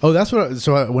 Oh, that's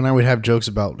what. When I would have jokes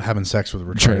about having sex with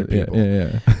retarded people,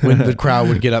 when the crowd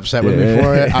would get upset with me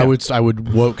for it, I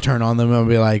would turn on them and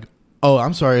be like, "Oh,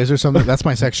 I'm sorry. Is there something? That's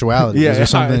my sexuality. Is there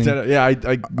something?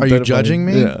 Are you judging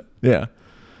me? Yeah.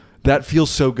 That feels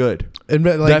so good. And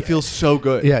like, that feels so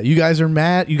good. Yeah, you guys are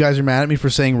mad. You guys are mad at me for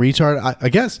saying retard. I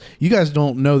guess you guys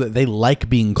don't know that they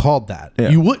like being called that. Yeah.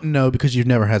 You wouldn't know because you've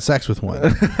never had sex with one.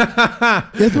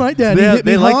 That's right, Daddy. Hit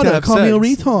me harder. Call me a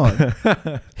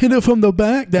retard. Hit it from the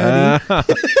back, Daddy.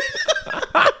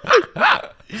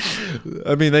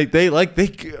 I mean, they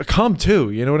come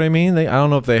too. You know what I mean? I don't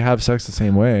know if they have sex the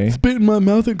same way. Spit in my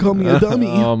mouth and call me a dummy.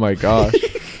 Oh my gosh.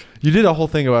 You did a whole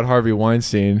thing about Harvey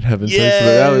Weinstein having sex with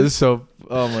her. That was so...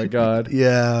 Oh, my God.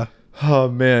 Yeah. Oh,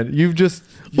 man.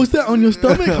 What's that on your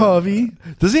stomach, Harvey?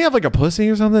 Does he have, like, a pussy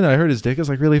or something? I heard his dick is,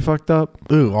 like, really fucked up.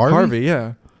 Ooh, Harvey? Harvey,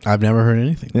 yeah. I've never heard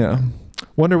anything. Yeah.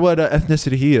 Wonder what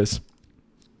ethnicity he is.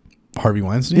 Harvey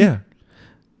Weinstein? Yeah.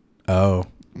 Oh.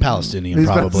 Palestinian,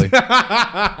 probably. With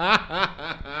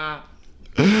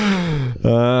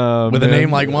a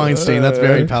name like Weinstein, that's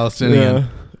very Palestinian. Yeah.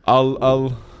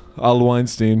 Al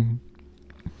Weinstein.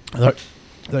 I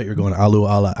thought you were going Alu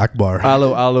Allah Akbar.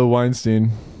 Alu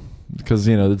Weinstein. Because,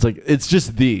 you know, it's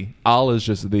just the. Al is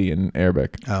just the in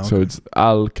Arabic. Oh, okay. So it's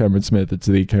Al Cameron Smith. It's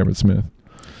the Cameron Smith.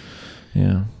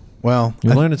 Yeah. Well.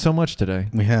 You learned so much today.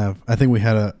 We have. I think we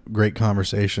had a great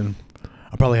conversation.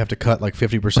 I'll probably have to cut like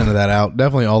 50% of that out.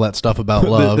 Definitely all that stuff about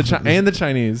love. And the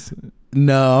Chinese.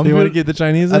 No. You want to get the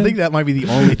Chinese in? I think that might be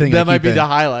the only thing. That might be the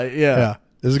highlight. Yeah.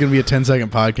 This is going to be a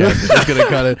 10-second podcast. We're just going to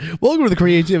cut it. Welcome to the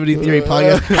Creativity Theory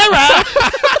Podcast.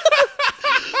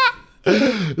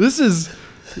 This is...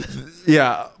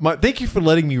 Yeah. Thank you for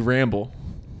letting me ramble.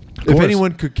 If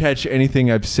anyone could catch anything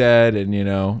I've said and, you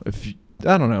know,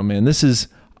 I don't know, man. This is...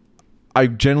 I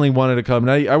genuinely wanted to come.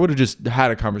 And I would have just had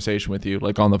a conversation with you,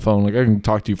 like on the phone. Like I can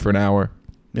talk to you for an hour.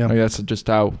 Yeah. Like, that's just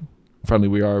how friendly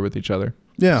we are with each other.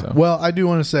 Yeah. So. Well, I do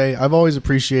want to say I've always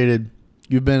appreciated...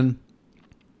 You've been...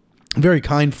 a very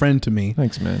kind friend to me.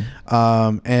 Thanks, man.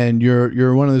 And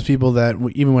you're one of those people that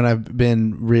even when I've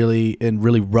been really in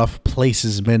really rough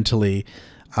places mentally,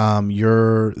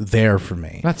 you're there for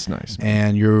me. That's nice, man.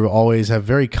 And you always have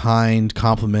very kind,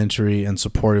 complimentary, and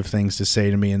supportive things to say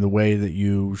to me. And the way that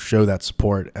you show that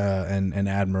support and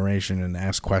admiration and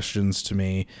ask questions to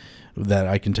me that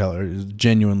I can tell are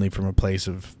genuinely from a place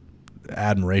of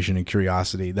admiration and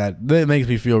curiosity. That makes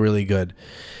me feel really good.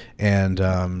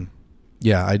 And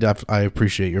yeah, I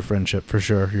appreciate your friendship for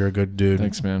sure. You're a good dude.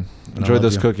 Thanks, man. Enjoy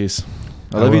those cookies.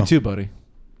 I love you too, buddy.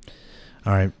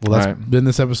 All right. Well, that's been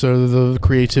this episode of the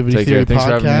Creativity Theory Thanks for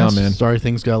having me podcast. on, man. Sorry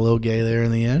things got a little gay there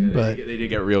in the end, but they did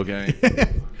get real gay.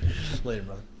 Later,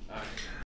 brother.